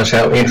realize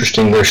how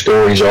interesting their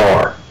stories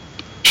are.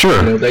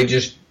 Sure. They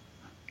just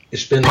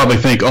probably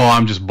think,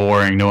 I'm just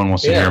boring. No one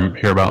wants to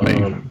hear about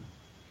me.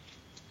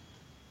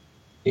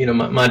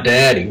 My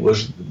daddy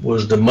was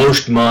the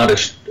most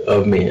modest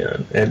of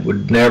men and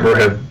would never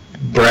have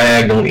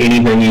bragged on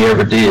anything he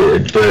ever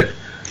did. But,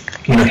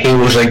 he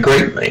was a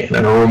great man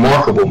and a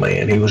remarkable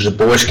man. He was a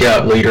Boy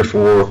Scout leader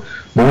for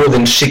more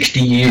than 60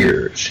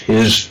 years.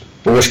 His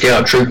Boy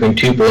Scout troop in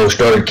Tupelo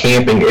started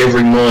camping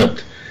every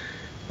month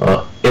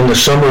in the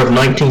summer of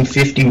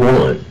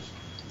 1951.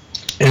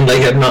 And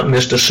they have not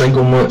missed a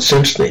single month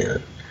since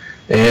then.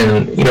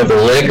 And, the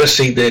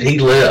legacy that he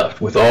left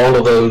with all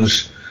of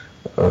those,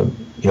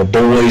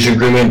 boys who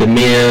grew into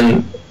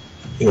men,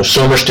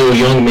 some are still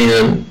young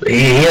men.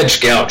 He had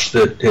scouts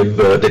that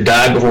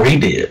died before he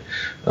did.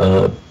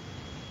 But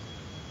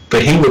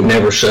he would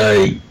never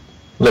say,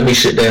 let me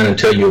sit down and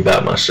tell you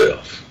about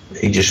myself.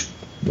 He just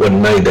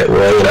wasn't made that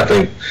way. And I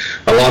think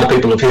a lot of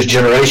people of his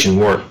generation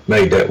weren't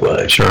made that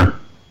way. Sure.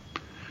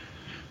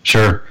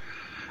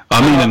 I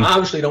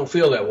obviously don't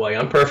feel that way.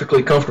 I'm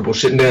perfectly comfortable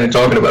sitting down and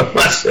talking about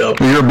myself.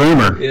 You're a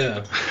boomer.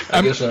 Yeah,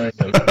 I guess I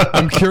am.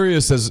 I'm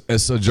curious,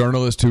 as a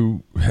journalist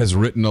who has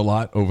written a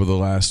lot over the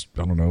last,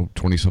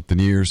 20-something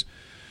years,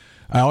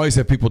 I always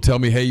have people tell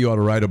me, hey, you ought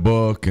to write a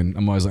book. And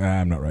I'm always like,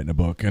 I'm not writing a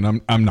book.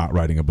 And I'm not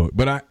writing a book.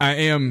 But I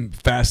am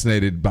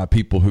fascinated by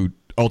people who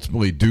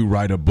ultimately do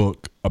write a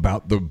book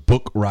about the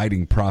book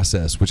writing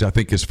process, which I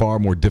think is far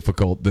more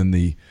difficult than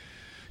the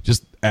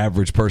just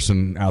average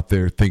person out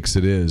there thinks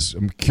it is.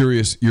 I'm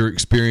curious your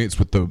experience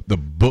with the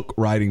book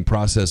writing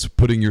process,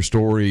 putting your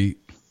story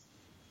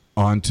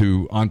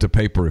onto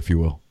paper, if you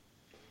will.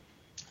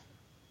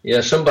 Yeah,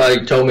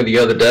 somebody told me the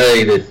other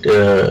day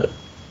that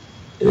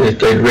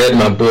they'd read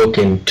my book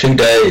in 2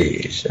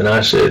 days, and I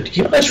said,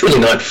 that's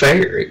really not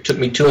fair. It took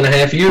me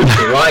 2.5 years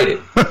to write it.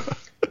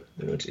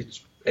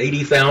 It's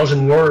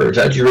 80,000 words.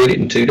 How'd you read it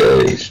in 2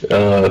 days?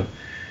 But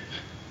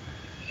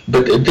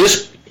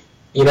this.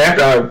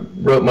 After I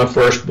wrote my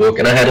first book,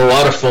 and I had a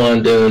lot of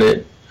fun doing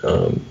it,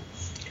 and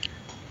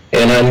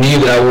I knew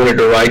that I wanted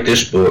to write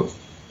this book,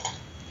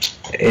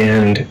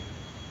 and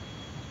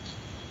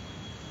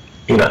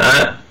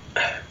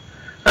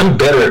I'm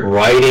better at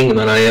writing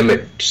than I am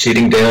at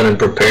sitting down and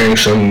preparing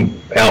some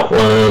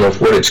outline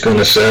of what it's going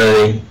to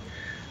say,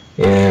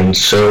 and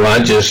so I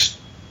just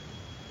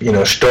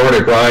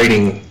started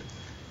writing,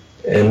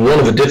 and one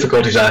of the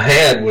difficulties I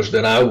had was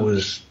that I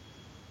was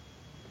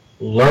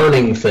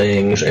learning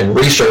things and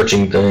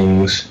researching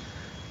things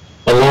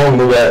along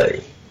the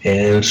way,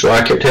 and so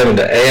I kept having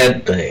to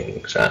add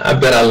things. I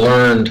bet I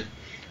learned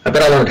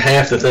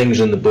half the things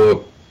in the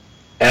book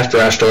after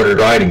I started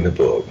writing the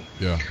book.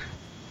 Yeah.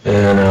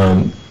 And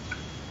I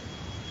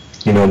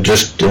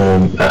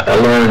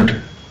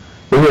learned.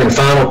 We were in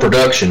final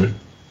production.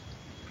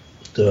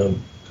 The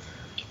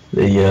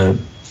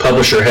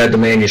publisher had the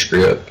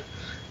manuscript,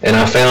 and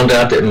I found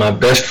out that my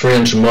best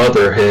friend's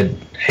mother had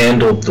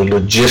handled the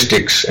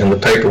logistics and the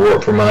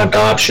paperwork for my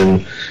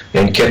adoption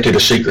and kept it a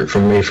secret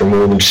from me for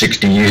more than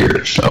 60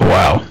 years. Oh,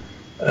 wow.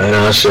 And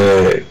I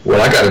said,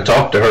 well, I got to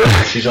talk to her.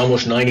 She's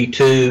almost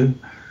 92.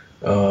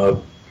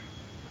 And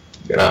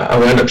I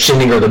wound up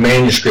sending her the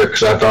manuscript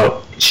because I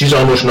thought, she's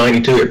almost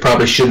 92. It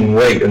probably shouldn't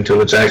wait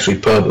until it's actually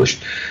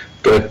published.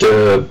 But,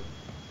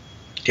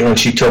 and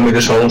she told me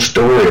this whole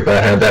story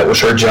about how that was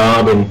her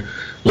job in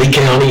Lee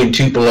County in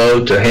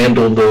Tupelo to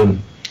handle the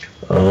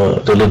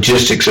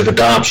logistics of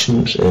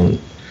adoptions, and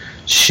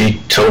she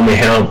told me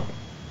how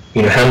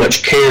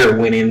much care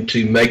went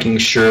into making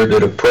sure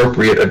that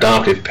appropriate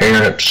adoptive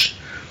parents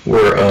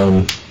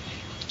were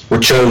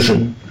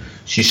chosen.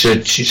 She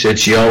said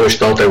she always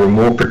thought they were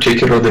more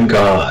particular than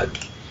God,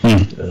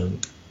 and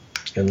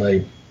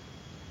they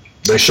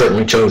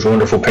certainly chose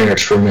wonderful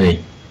parents for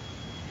me.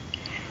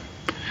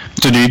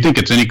 So, do you think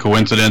it's any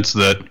coincidence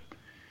that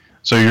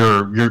So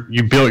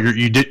you built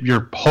you did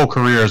your whole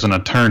career as an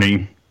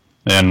attorney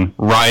and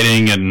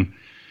writing and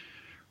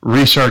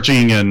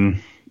researching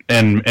and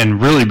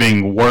really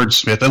being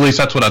wordsmith. At least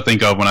that's what I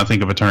think of when I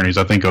think of attorneys.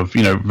 I think of,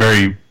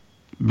 very,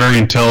 very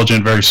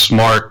intelligent, very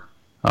smart,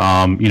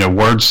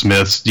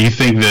 wordsmiths. Do you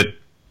think that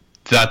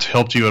that's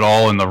helped you at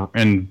all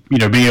in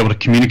being able to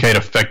communicate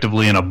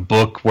effectively in a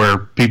book where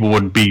people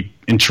would be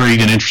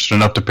intrigued and interested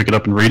enough to pick it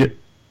up and read it?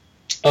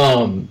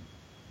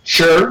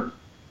 Sure.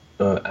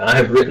 I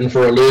have written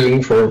for a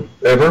living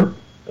forever.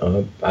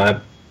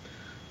 I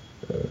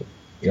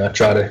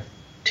try to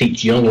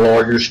teach young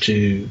lawyers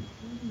to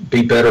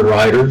be better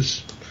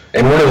writers.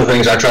 And one of the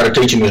things I try to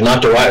teach them is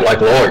not to write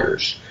like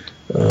lawyers.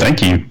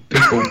 Thank you.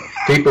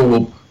 People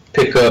will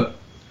pick up,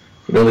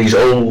 these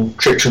old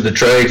tricks of the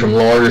trade from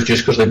lawyers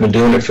just because they've been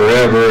doing it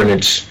forever, and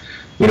it's,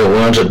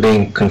 winds up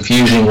being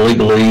confusing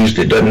legalese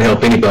that doesn't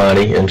help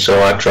anybody. And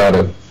so I try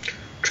to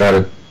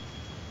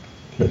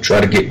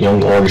get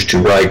young lawyers to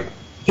write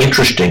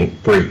interesting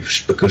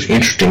briefs, because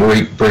interesting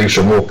briefs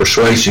are more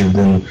persuasive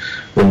than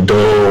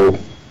dull,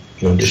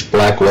 just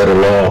black letter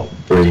law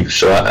briefs.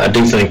 So I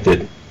do think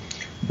that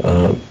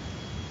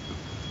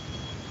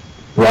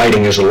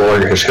writing as a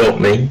lawyer has helped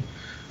me.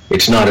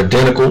 It's not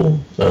identical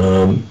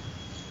to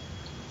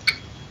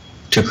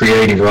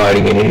creative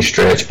writing in any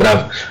stretch,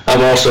 but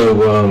I've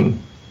also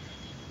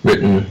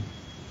written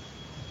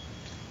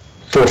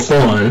for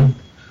fun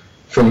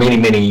for many,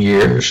 many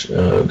years.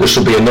 This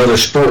will be another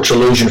sports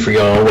illusion for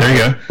y'all. There you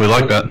go. We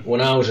like that.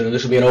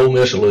 This will be an Ole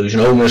Miss illusion,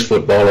 Ole Miss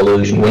football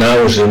illusion. When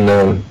I was in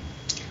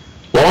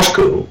law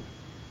school,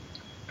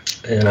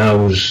 and I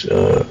was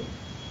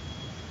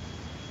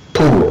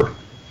poor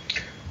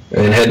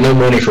and had no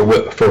money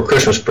for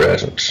Christmas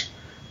presents.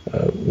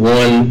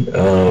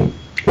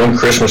 One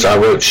Christmas I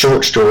wrote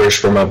short stories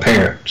for my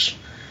parents,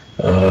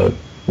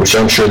 which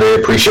I'm sure they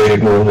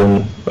appreciated more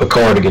than a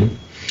cardigan.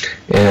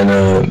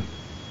 And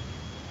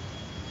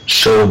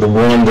so the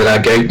one I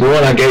gave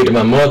to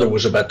my mother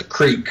was about the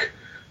creek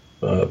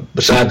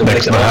beside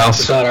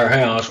our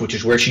house, which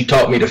is where she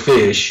taught me to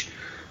fish.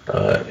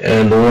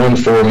 And the one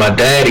for my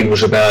daddy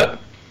was about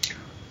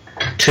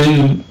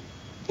 2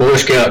 Boy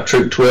Scout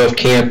Troop 12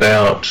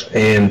 campouts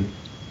and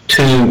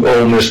 2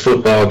 Ole Miss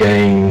football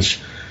games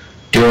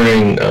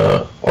during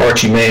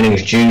Archie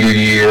Manning's junior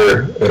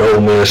year at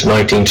Ole Miss,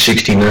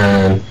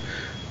 1969.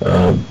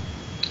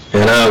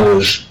 And I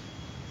was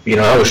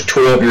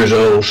 12 years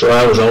old, so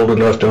I was old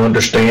enough to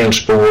understand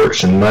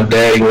sports, and my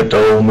daddy went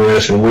to Ole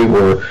Miss, and we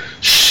were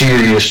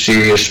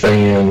serious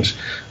fans.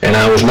 And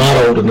I was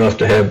not old enough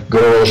to have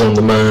girls on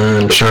the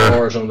mind, or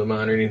cars on the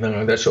mind, or anything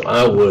like that. So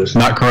I was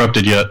not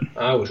corrupted yet.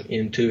 I was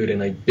into it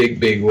in a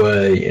big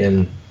way,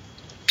 and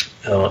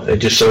it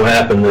just so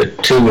happened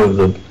that 2 of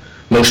the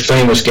most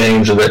famous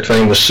games of that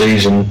famous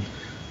season,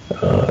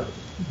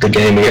 the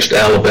game against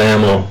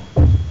Alabama,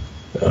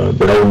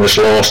 but Ole Miss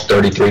lost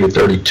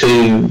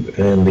 33-32,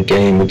 and the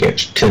game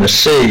against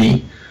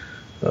Tennessee,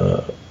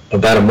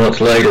 about a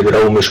month later, that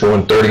Ole Miss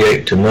won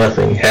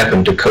 38-0,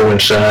 happened to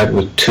coincide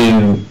with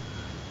 2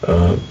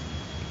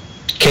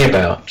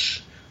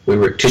 campouts. We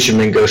were at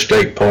Tishomingo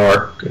State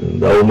Park,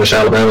 and the Ole Miss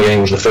Alabama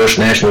game was the first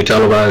nationally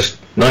televised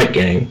night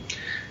game,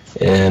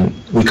 and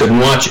we couldn't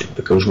watch it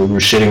because we were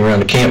sitting around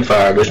the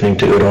campfire listening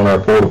to it on our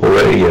portable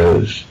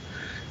radios.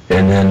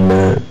 And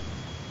then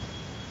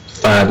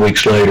 5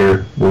 weeks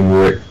later, we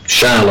were at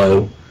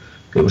Shiloh.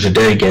 It was a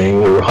day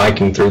game. We were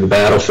hiking through the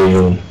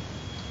battlefield,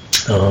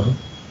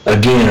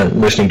 again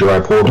listening to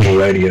our portable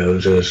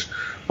radios as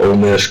Ole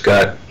Miss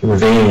got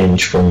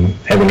revenge from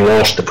having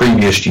lost the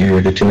previous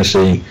year to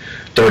Tennessee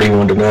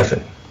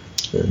 31-0.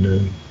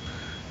 And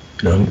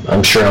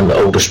I'm sure I'm the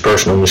oldest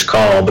person on this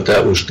call, but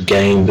that was the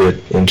game that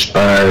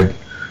inspired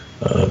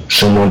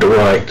someone to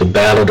write The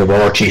Ballad of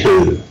Archie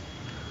Who,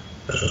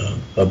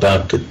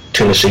 about the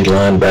Tennessee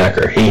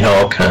linebacker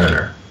Hee-Haw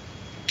Kiner.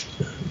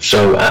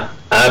 So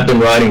I've been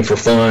writing for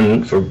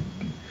fun for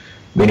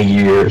many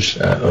years.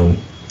 I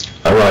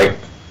write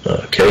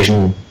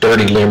occasional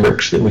dirty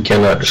limericks that we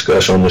cannot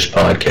discuss on this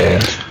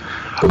podcast.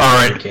 All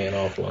right. Can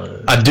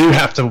offline. I do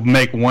have to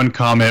make one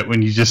comment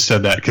when you just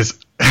said that, because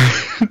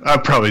I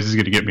probably this is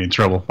going to get me in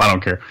trouble. I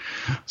don't care.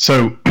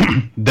 So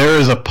there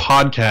is a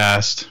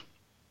podcast.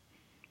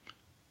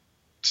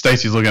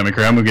 Stacy's looking at me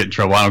crazy. I'm going to get in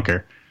trouble. I don't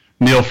care.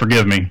 Neil,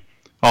 forgive me.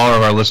 All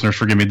of our listeners,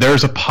 forgive me.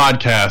 There's a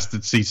podcast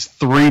that these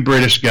 3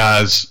 British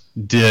guys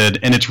did,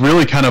 and it's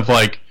really kind of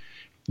like,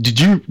 did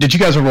you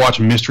guys ever watch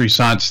Mystery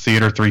Science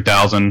Theater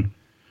 3000,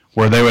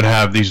 where they would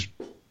have these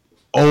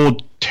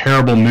old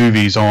terrible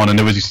movies on, and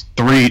there was these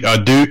 3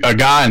 a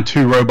guy and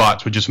 2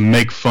 robots would just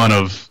make fun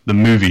of the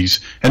movies,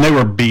 and they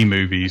were B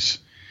movies.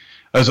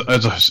 As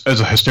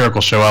a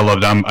hysterical show, I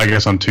loved it. I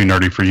guess I'm too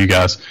nerdy for you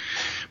guys.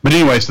 But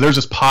anyway, so there's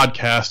this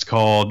podcast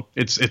called,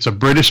 it's a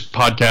British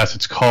podcast.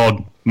 It's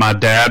called My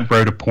Dad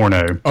Wrote a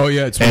Porno. Oh,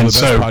 yeah. It's one of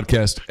the best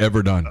podcasts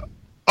ever done.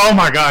 Oh,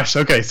 my gosh.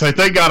 Okay. So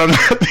thank God I'm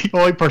not the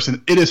only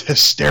person. It is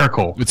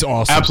hysterical. It's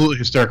awesome. Absolutely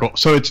hysterical.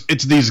 So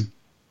it's these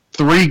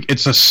 3,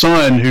 it's a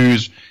son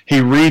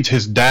he reads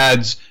his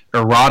dad's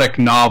erotic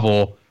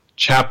novel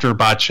chapter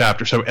by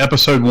chapter. So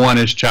episode 1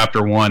 is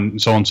chapter 1, and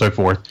so on and so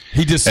forth.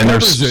 He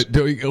discovers it.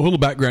 A little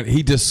background.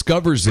 He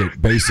discovers it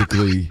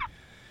basically.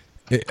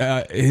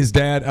 His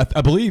dad,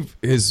 I believe,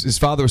 his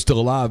father was still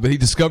alive, but he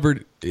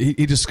discovered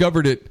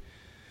it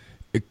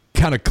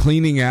kind of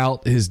cleaning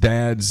out his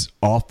dad's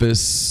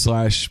office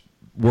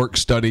 / work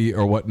study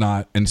or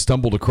whatnot, and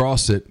stumbled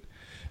across it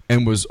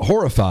and was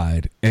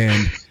horrified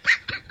and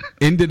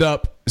ended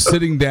up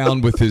sitting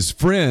down with his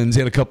friends.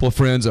 He had a couple of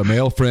friends, a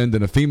male friend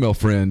and a female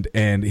friend,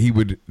 and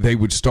they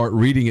would start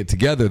reading it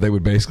together. They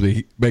would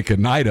basically make a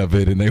night of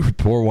it, and they would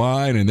pour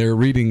wine, and they were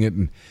reading it,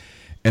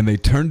 and they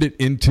turned it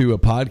into a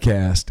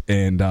podcast,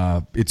 and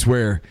it's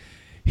where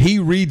he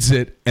reads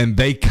it and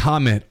they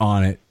comment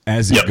on it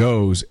as it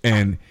goes,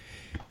 and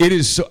it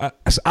is so.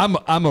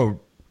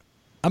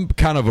 I'm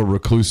kind of a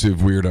reclusive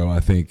weirdo, I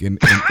think, in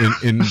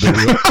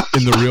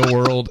the real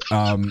world,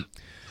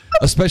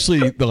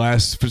 especially the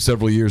last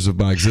several years of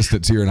my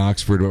existence here in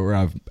Oxford, where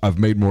I've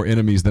made more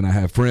enemies than I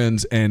have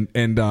friends, and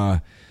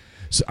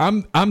so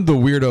I'm the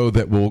weirdo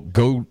that will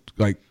go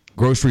like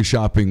grocery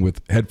shopping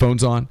with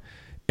headphones on,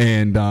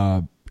 and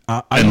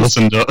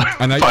listen to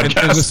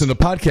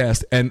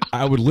podcasts, and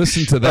I would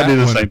listen to that. I do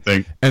the same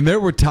thing. And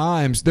there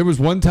was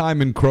one time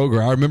in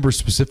Kroger, I remember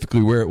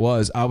specifically where it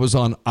was. I was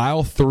on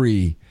aisle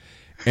 3,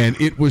 and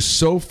it was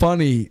so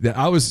funny that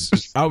I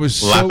was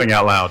laughing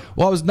out loud.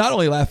 Well, I was not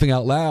only laughing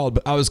out loud,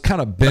 but I was kind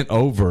of bent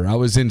over. I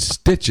was in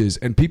stitches,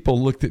 and people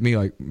looked at me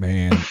like,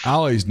 "Man, I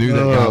always knew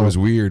that guy was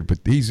weird, but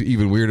he's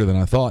even weirder than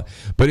I thought."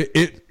 But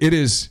it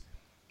is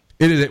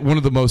one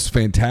of the most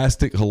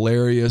fantastic,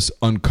 hilarious,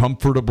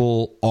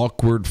 uncomfortable,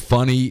 awkward,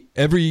 funny,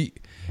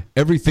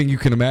 everything you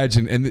can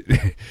imagine, and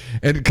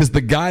because the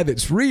guy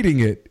that's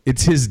reading it,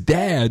 it's his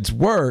dad's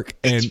work,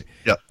 and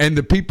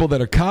the people that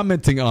are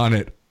commenting on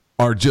it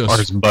are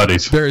his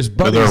buddies. They're his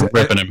buddies, they're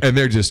ripping him, and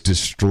they're just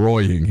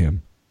destroying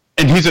him.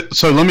 And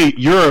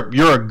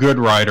you're a good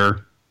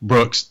writer,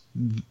 Brooks.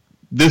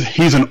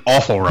 He's an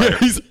awful writer. Yeah,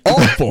 he's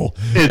awful.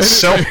 It's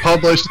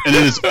self-published, and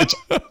it's.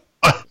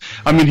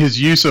 I mean, his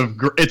use of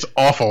it's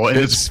awful.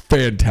 It's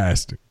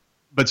fantastic.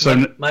 But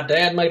so my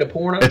dad made a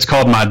porno. It's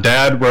called My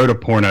Dad Wrote a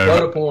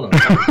Porno.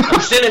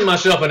 I'm sending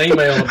myself an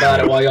email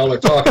about it while y'all are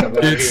talking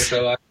about it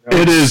here.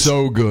 It is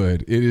so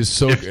good. It is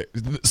so good.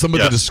 Some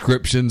of the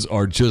descriptions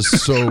are just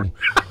so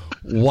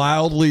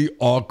wildly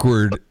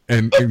awkward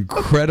and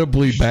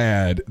incredibly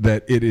bad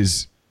that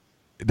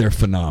they're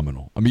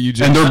phenomenal. I mean,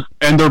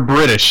 and they're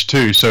British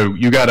too. So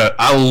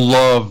I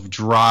love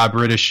dry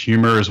British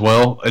humor as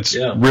well. It's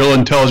real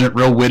intelligent,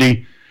 real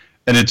witty,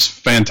 and it's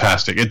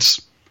fantastic.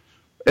 It's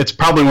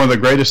probably one of the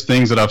greatest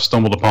things that I've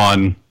stumbled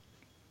upon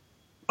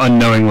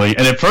unknowingly.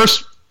 And at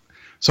first,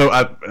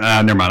 never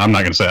mind. I'm not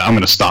going to say it. I'm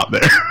going to stop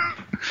there.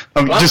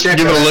 Just give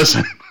it a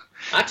listen.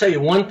 I tell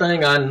you one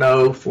thing I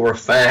know for a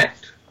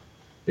fact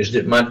is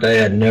that my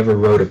dad never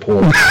wrote a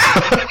porno.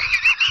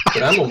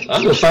 But I'm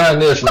gonna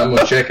find this and I'm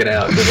gonna check it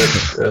out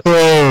because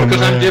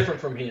I'm different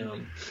from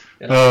him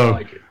and I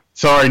like it.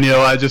 Sorry, Neil.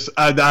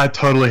 I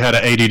totally had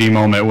an ADD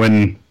moment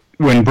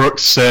when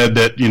Brooks said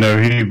that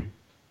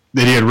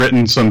that he had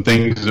written some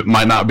things that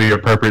might not be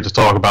appropriate to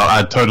talk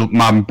about.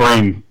 My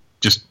brain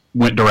just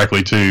went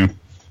directly to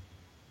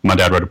My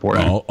Dad Wrote a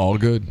Porno. All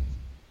good.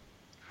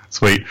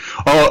 Sweet.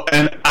 Oh,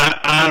 and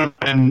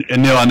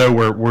Neil, I know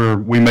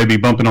we may be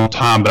bumping on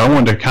time, but I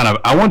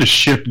wanted to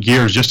shift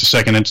gears just a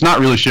second. It's not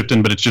really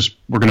shifting, but it's just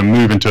we're going to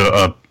move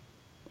into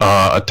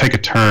take a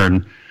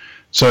turn.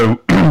 So,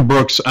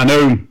 Brooks, I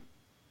know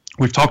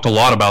we've talked a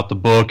lot about the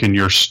book and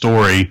your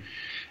story,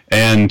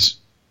 and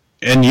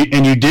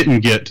you didn't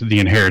get to the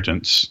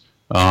inheritance,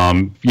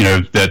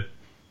 that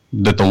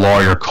the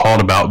lawyer called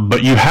about,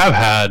 but you have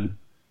had,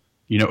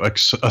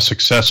 a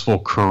successful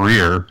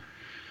career.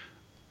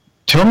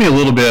 Tell me a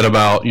little bit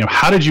about,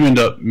 how did you end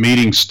up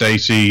meeting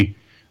Stacy?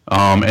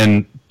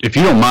 And if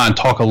you don't mind,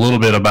 talk a little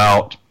bit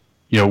about,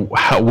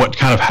 what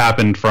kind of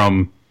happened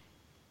from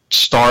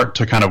start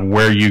to kind of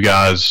where you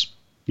guys,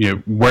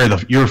 where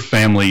your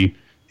family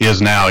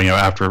is now,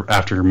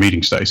 after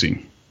meeting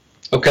Stacy.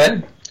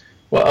 Okay.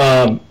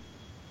 Well,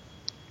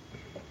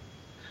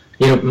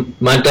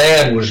 my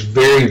dad was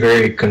very,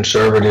 very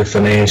conservative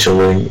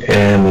financially,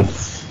 and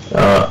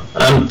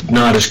I'm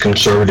not as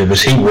conservative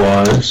as he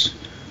was.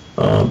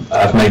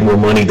 I've made more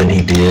money than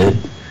he did,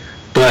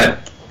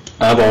 but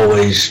I've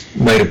always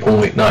made a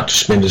point not to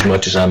spend as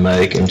much as I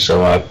make, and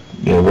so I,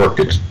 worked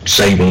at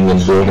saving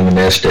and building a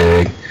nest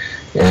egg.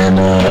 And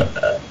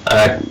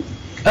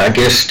I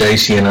guess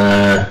Stacy and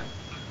I,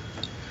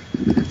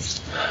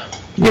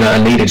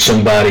 I needed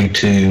somebody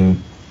to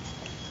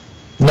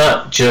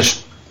not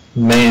just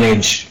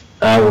manage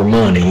our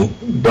money,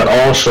 but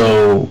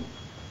also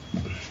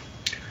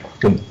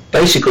to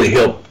basically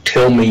help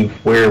tell me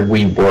where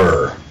we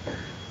were.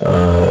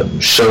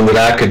 So that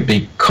I could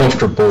be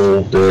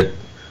comfortable that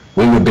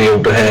we would be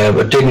able to have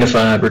a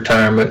dignified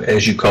retirement,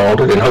 as you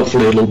called it, and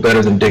hopefully a little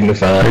better than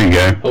dignified. There you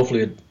go.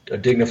 Hopefully a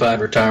dignified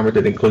retirement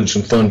that includes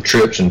some fun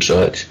trips and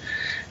such.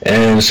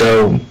 And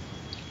so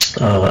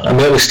I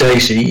met with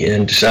Stacy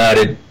and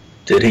decided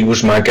that he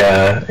was my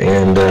guy,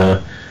 and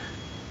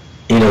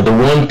the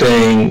one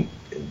thing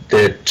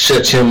that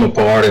sets him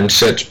apart and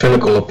sets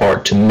Pinnacle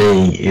apart to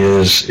me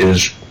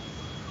is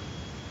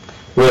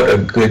what a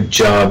good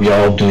job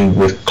y'all do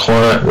with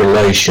client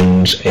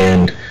relations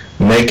and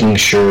making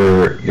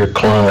sure your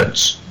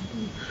clients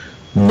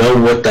know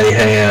what they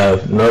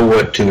have, know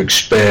what to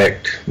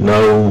expect,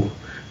 know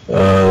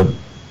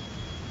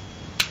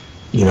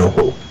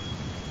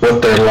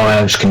what their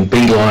lives can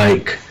be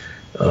like.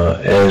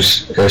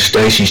 As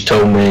Stacy's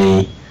told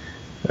me,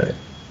 the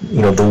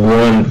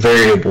one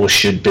variable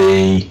should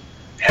be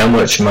how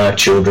much my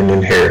children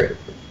inherit.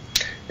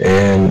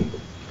 And,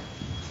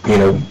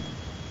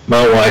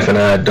 my wife and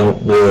I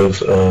don't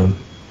live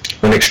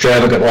an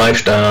extravagant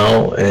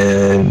lifestyle,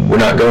 and we're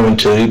not going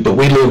to, but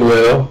we live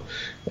well.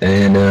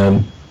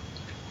 And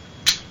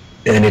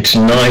it's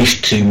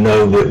nice to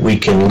know that we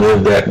can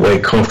live that way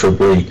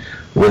comfortably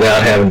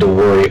without having to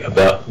worry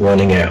about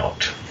running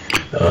out.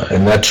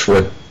 And that's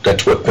what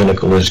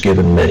Pinnacle has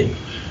given me.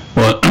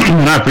 Well,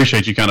 and I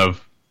appreciate you kind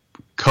of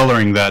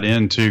coloring that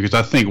in too, because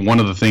I think one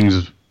of the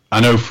things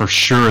I know for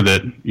sure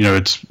that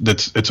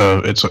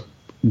it's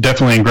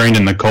definitely ingrained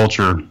in the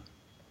culture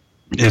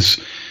is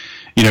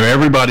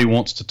everybody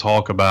wants to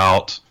talk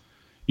about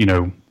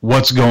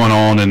what's going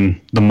on in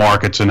the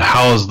markets and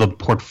how is the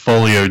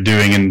portfolio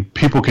doing, and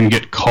people can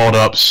get caught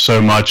up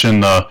so much in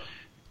the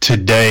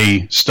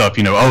today stuff.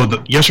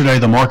 Yesterday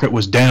the market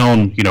was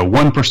down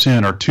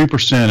 1% or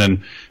 2%,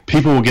 and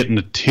people will get in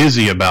a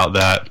tizzy about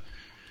that.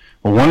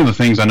 Well, one of the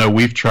things I know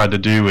we've tried to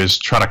do is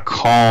try to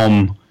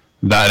calm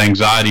that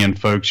anxiety in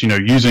folks,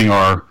 using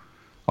our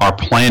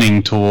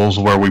planning tools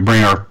where we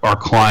bring our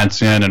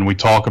clients in and we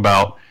talk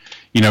about,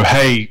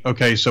 hey,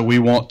 okay, so we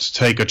want to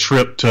take a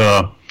trip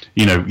to,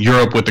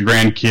 Europe with the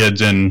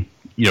grandkids in,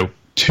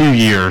 2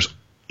 years.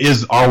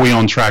 Are we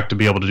on track to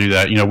be able to do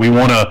that? We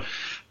want to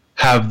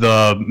have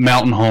the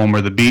mountain home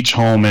or the beach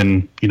home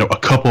in, a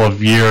couple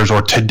of years,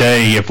 or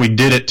today, if we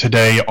did it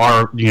today,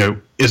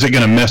 is it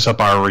going to mess up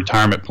our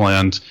retirement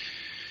plans?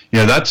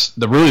 That's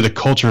really the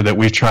culture that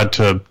we've tried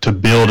to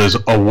build, is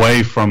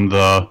away from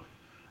the,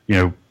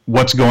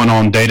 what's going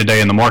on day to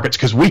day in the markets,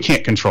 because we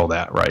can't control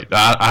that, right?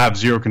 I have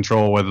zero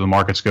control whether the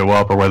markets go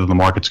up or whether the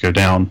markets go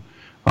down.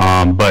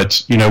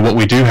 But what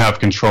we do have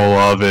control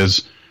of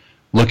is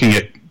looking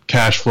at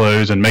cash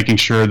flows and making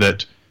sure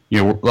that,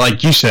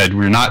 like you said,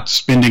 we're not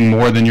spending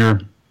more than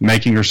you're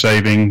making or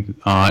saving.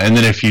 And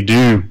then if you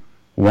do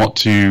want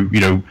to,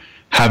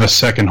 have a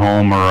second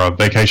home or a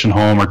vacation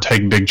home or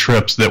take big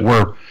trips, that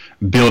we're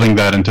building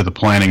that into the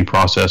planning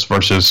process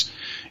versus,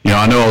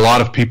 I know a lot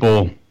of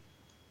people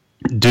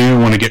do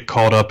want to get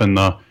caught up in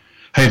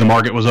hey, the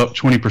market was up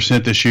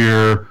 20% this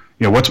year.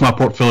 What's my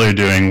portfolio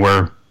doing?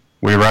 Where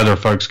we rather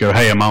folks go,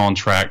 hey, am I on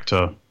track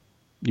to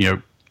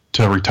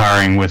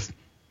retiring with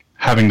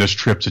having those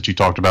trips that you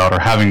talked about, or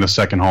having the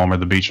second home or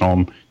the beach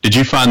home? Did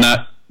you find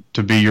that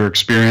to be your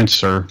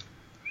experience, or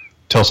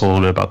tell us a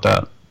little bit about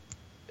that?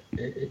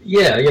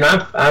 Yeah,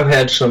 I've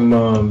had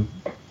some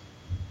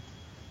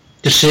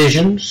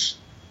decisions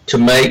to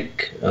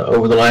make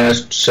over the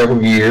last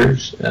several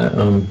years.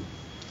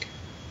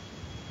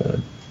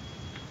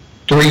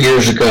 3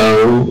 years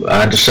ago,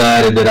 I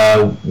decided that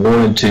I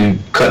wanted to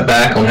cut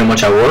back on how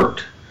much I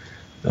worked,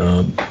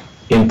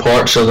 in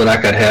part so that I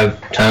could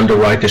have time to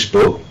write this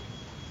book.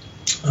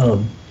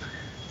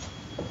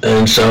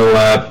 And so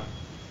I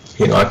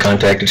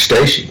contacted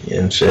Stacy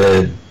and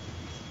said,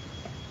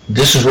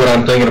 this is what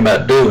I'm thinking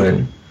about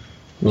doing.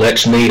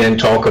 Let's meet and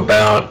talk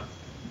about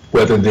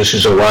whether this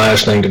is a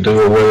wise thing to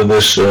do, or whether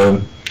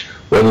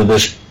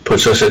this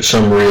puts us at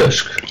some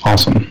risk.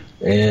 Awesome.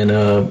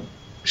 And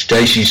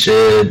Stacy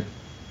said,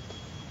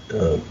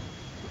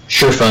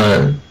 sure,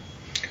 fine.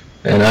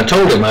 And I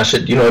told him, I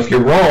said, if you're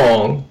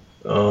wrong,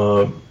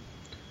 Carrie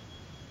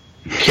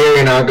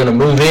and I are going to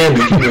move in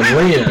with you and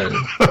Lynn.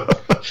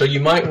 So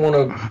you might want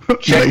to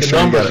check the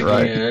numbers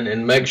again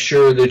and make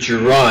sure that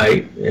you're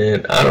right.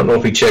 And I don't know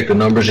if he checked the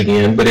numbers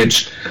again, but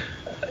it's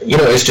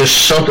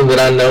just something that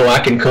I know I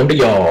can come to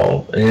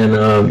y'all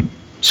and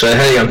say,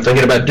 hey, I'm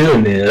thinking about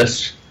doing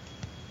this.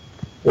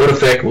 What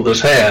effect will this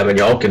have? And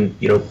y'all can,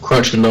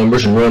 crunch the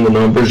numbers and run the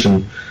numbers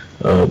and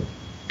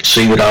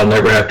see that I'll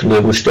never have to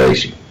live with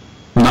Stacy.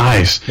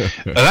 Nice.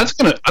 I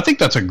think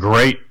that's a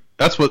great.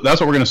 That's what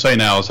we're gonna say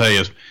now.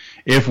 Is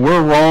if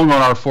we're wrong on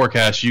our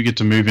forecast, you get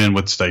to move in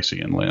with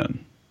Stacy and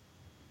Lynn.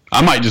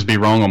 I might just be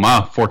wrong on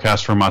my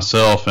forecast for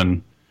myself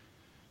and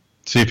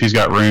see if he's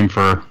got room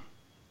for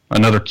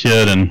another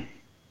kid and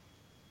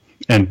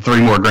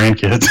 3 more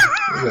grandkids.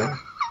 Yeah.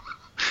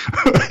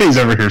 He's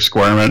over here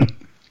squirming.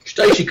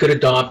 Stacy could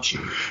adopt you.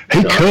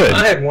 He could.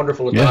 I had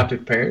wonderful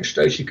adoptive parents.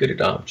 Stacy could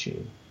adopt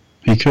you.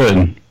 He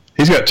could.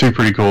 He's got 2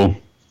 pretty cool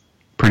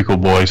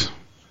boys.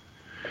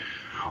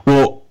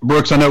 Well,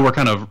 Brooks, I know we're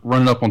kind of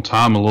running up on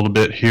time a little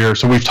bit here.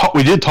 So we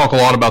did talk a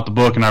lot about the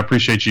book, and I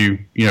appreciate you,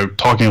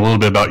 talking a little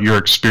bit about your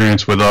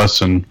experience with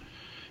us and,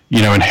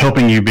 and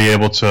helping you be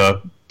able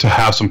to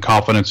have some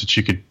confidence that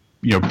you could,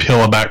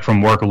 peel back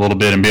from work a little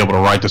bit and be able to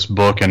write this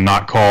book and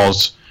not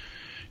cause,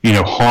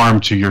 harm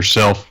to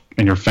yourself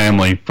and your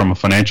family from a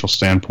financial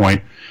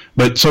standpoint.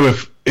 But so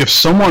if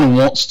someone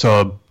wants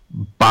to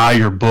buy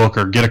your book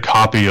or get a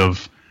copy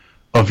of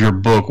your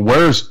book,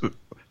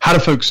 how do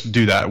folks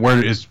do that?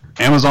 Where is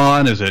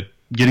Amazon? Is it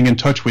getting in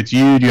touch with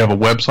you? Do you have a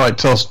website?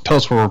 Tell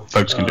us where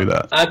folks can do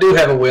that. I do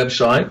have a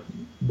website,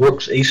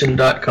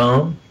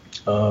 brookseason.com.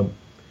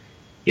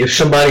 If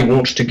somebody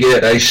wants to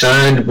get a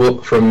signed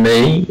book from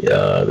me,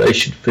 they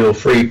should feel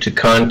free to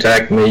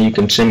contact me. You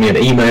can send me an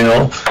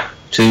email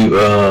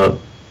to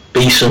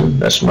Eason,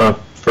 that's my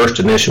first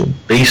initial,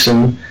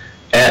 Eason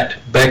at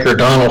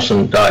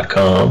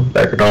BakerDonaldson.com.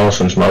 Baker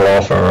Donaldson's my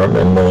law firm,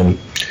 and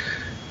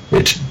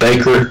it's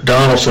Baker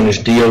Donaldson is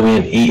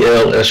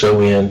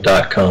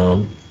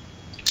DONELSON.com.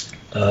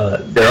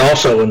 There are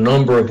also a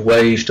number of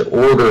ways to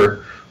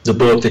order the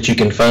book that you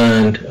can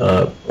find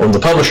on the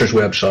publisher's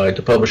website.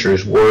 The publisher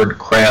is Word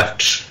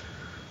Crafts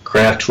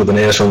with an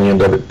S on the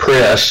end of it,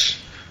 Press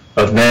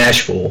of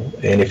Nashville.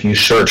 And if you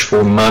search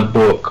for my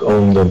book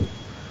on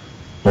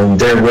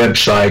their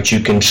website, you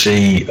can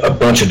see a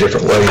bunch of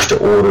different ways to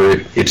order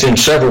it. It's in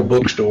several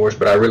bookstores,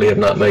 but I really have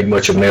not made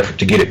much of an effort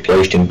to get it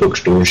placed in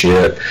bookstores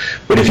yet.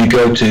 But if you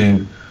go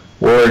to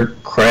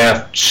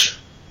Wordcrafts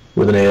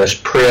with an S,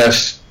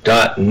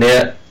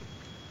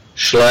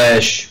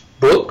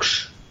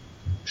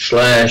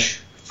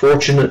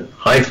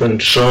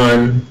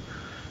 press.net/books/fortunate-son,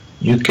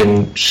 you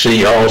can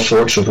see all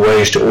sorts of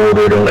ways to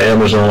order it on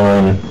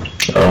Amazon,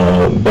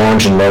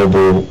 Barnes &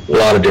 Noble, a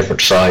lot of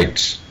different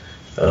sites.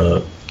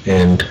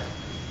 And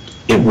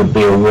it would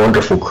be a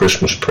wonderful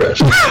Christmas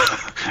present.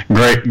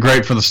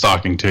 Great for the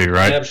stocking too,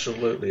 right?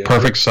 Absolutely.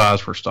 Perfect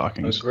size for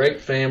stockings. A great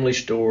family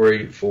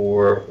story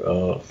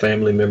for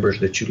family members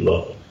that you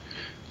love.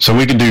 So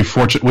we could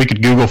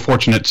Google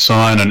Fortunate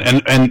Son,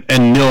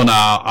 and Neil and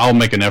I'll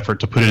make an effort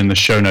to put it in the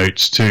show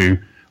notes too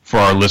for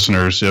our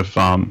listeners. If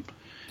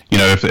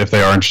if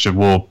they are interested,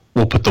 we'll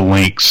put the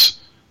links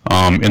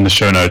in the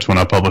show notes when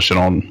I publish it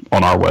on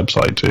our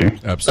website too.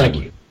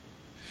 Absolutely.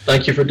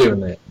 Thank you for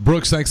doing that.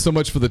 Brooks, thanks so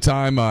much for the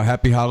time.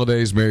 Happy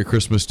holidays. Merry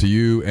Christmas to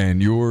you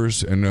and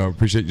yours. And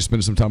appreciate you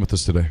spending some time with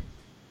us today.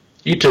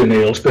 You too,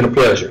 Neil. It's been a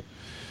pleasure.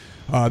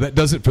 That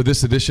does it for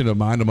this edition of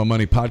Mind on My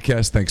Money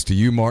podcast. Thanks to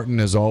you, Martin,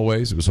 as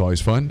always. It was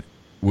always fun.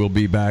 We'll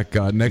be back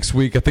next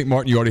week. I think,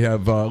 Martin, you already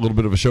have a little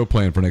bit of a show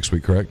planned for next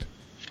week, correct?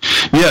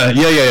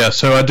 Yeah.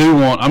 So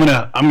I'm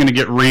gonna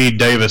get Reed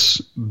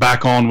Davis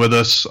back on with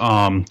us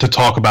to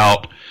talk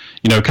about,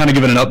 kind of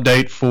giving an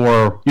update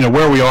for,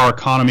 where we are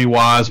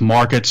economy-wise,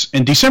 markets.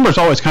 And December is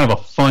always kind of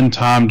a fun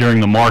time during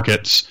the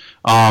markets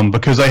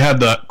because they have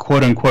the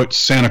quote-unquote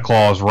Santa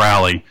Claus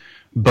rally.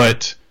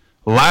 But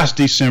last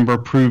December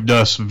proved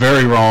us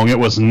very wrong. It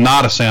was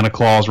not a Santa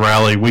Claus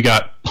rally. We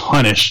got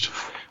punished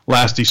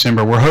last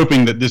December. We're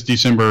hoping that this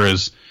December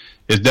is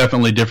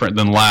definitely different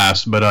than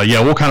last. But,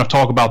 we'll kind of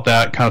talk about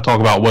that, kind of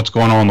talk about what's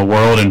going on in the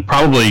world, and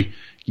probably,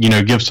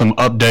 give some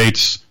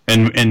updates.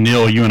 And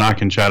Neil, you and I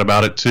can chat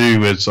about it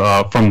too. Is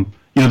from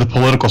the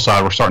political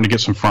side, we're starting to get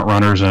some front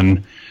runners,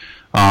 and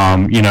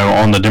on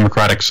the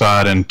Democratic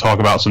side, and talk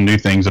about some new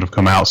things that have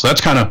come out. So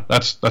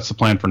that's the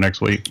plan for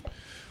next week.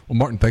 Well,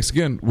 Martin, thanks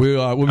again.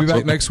 We'll be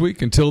back next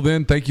week. Until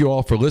then, thank you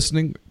all for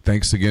listening.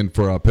 Thanks again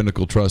for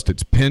Pinnacle Trust.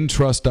 It's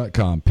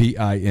pintrust.com,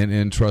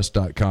 PINN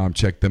trust.com.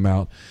 Check them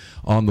out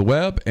on the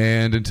web.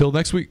 And until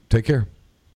next week, take care.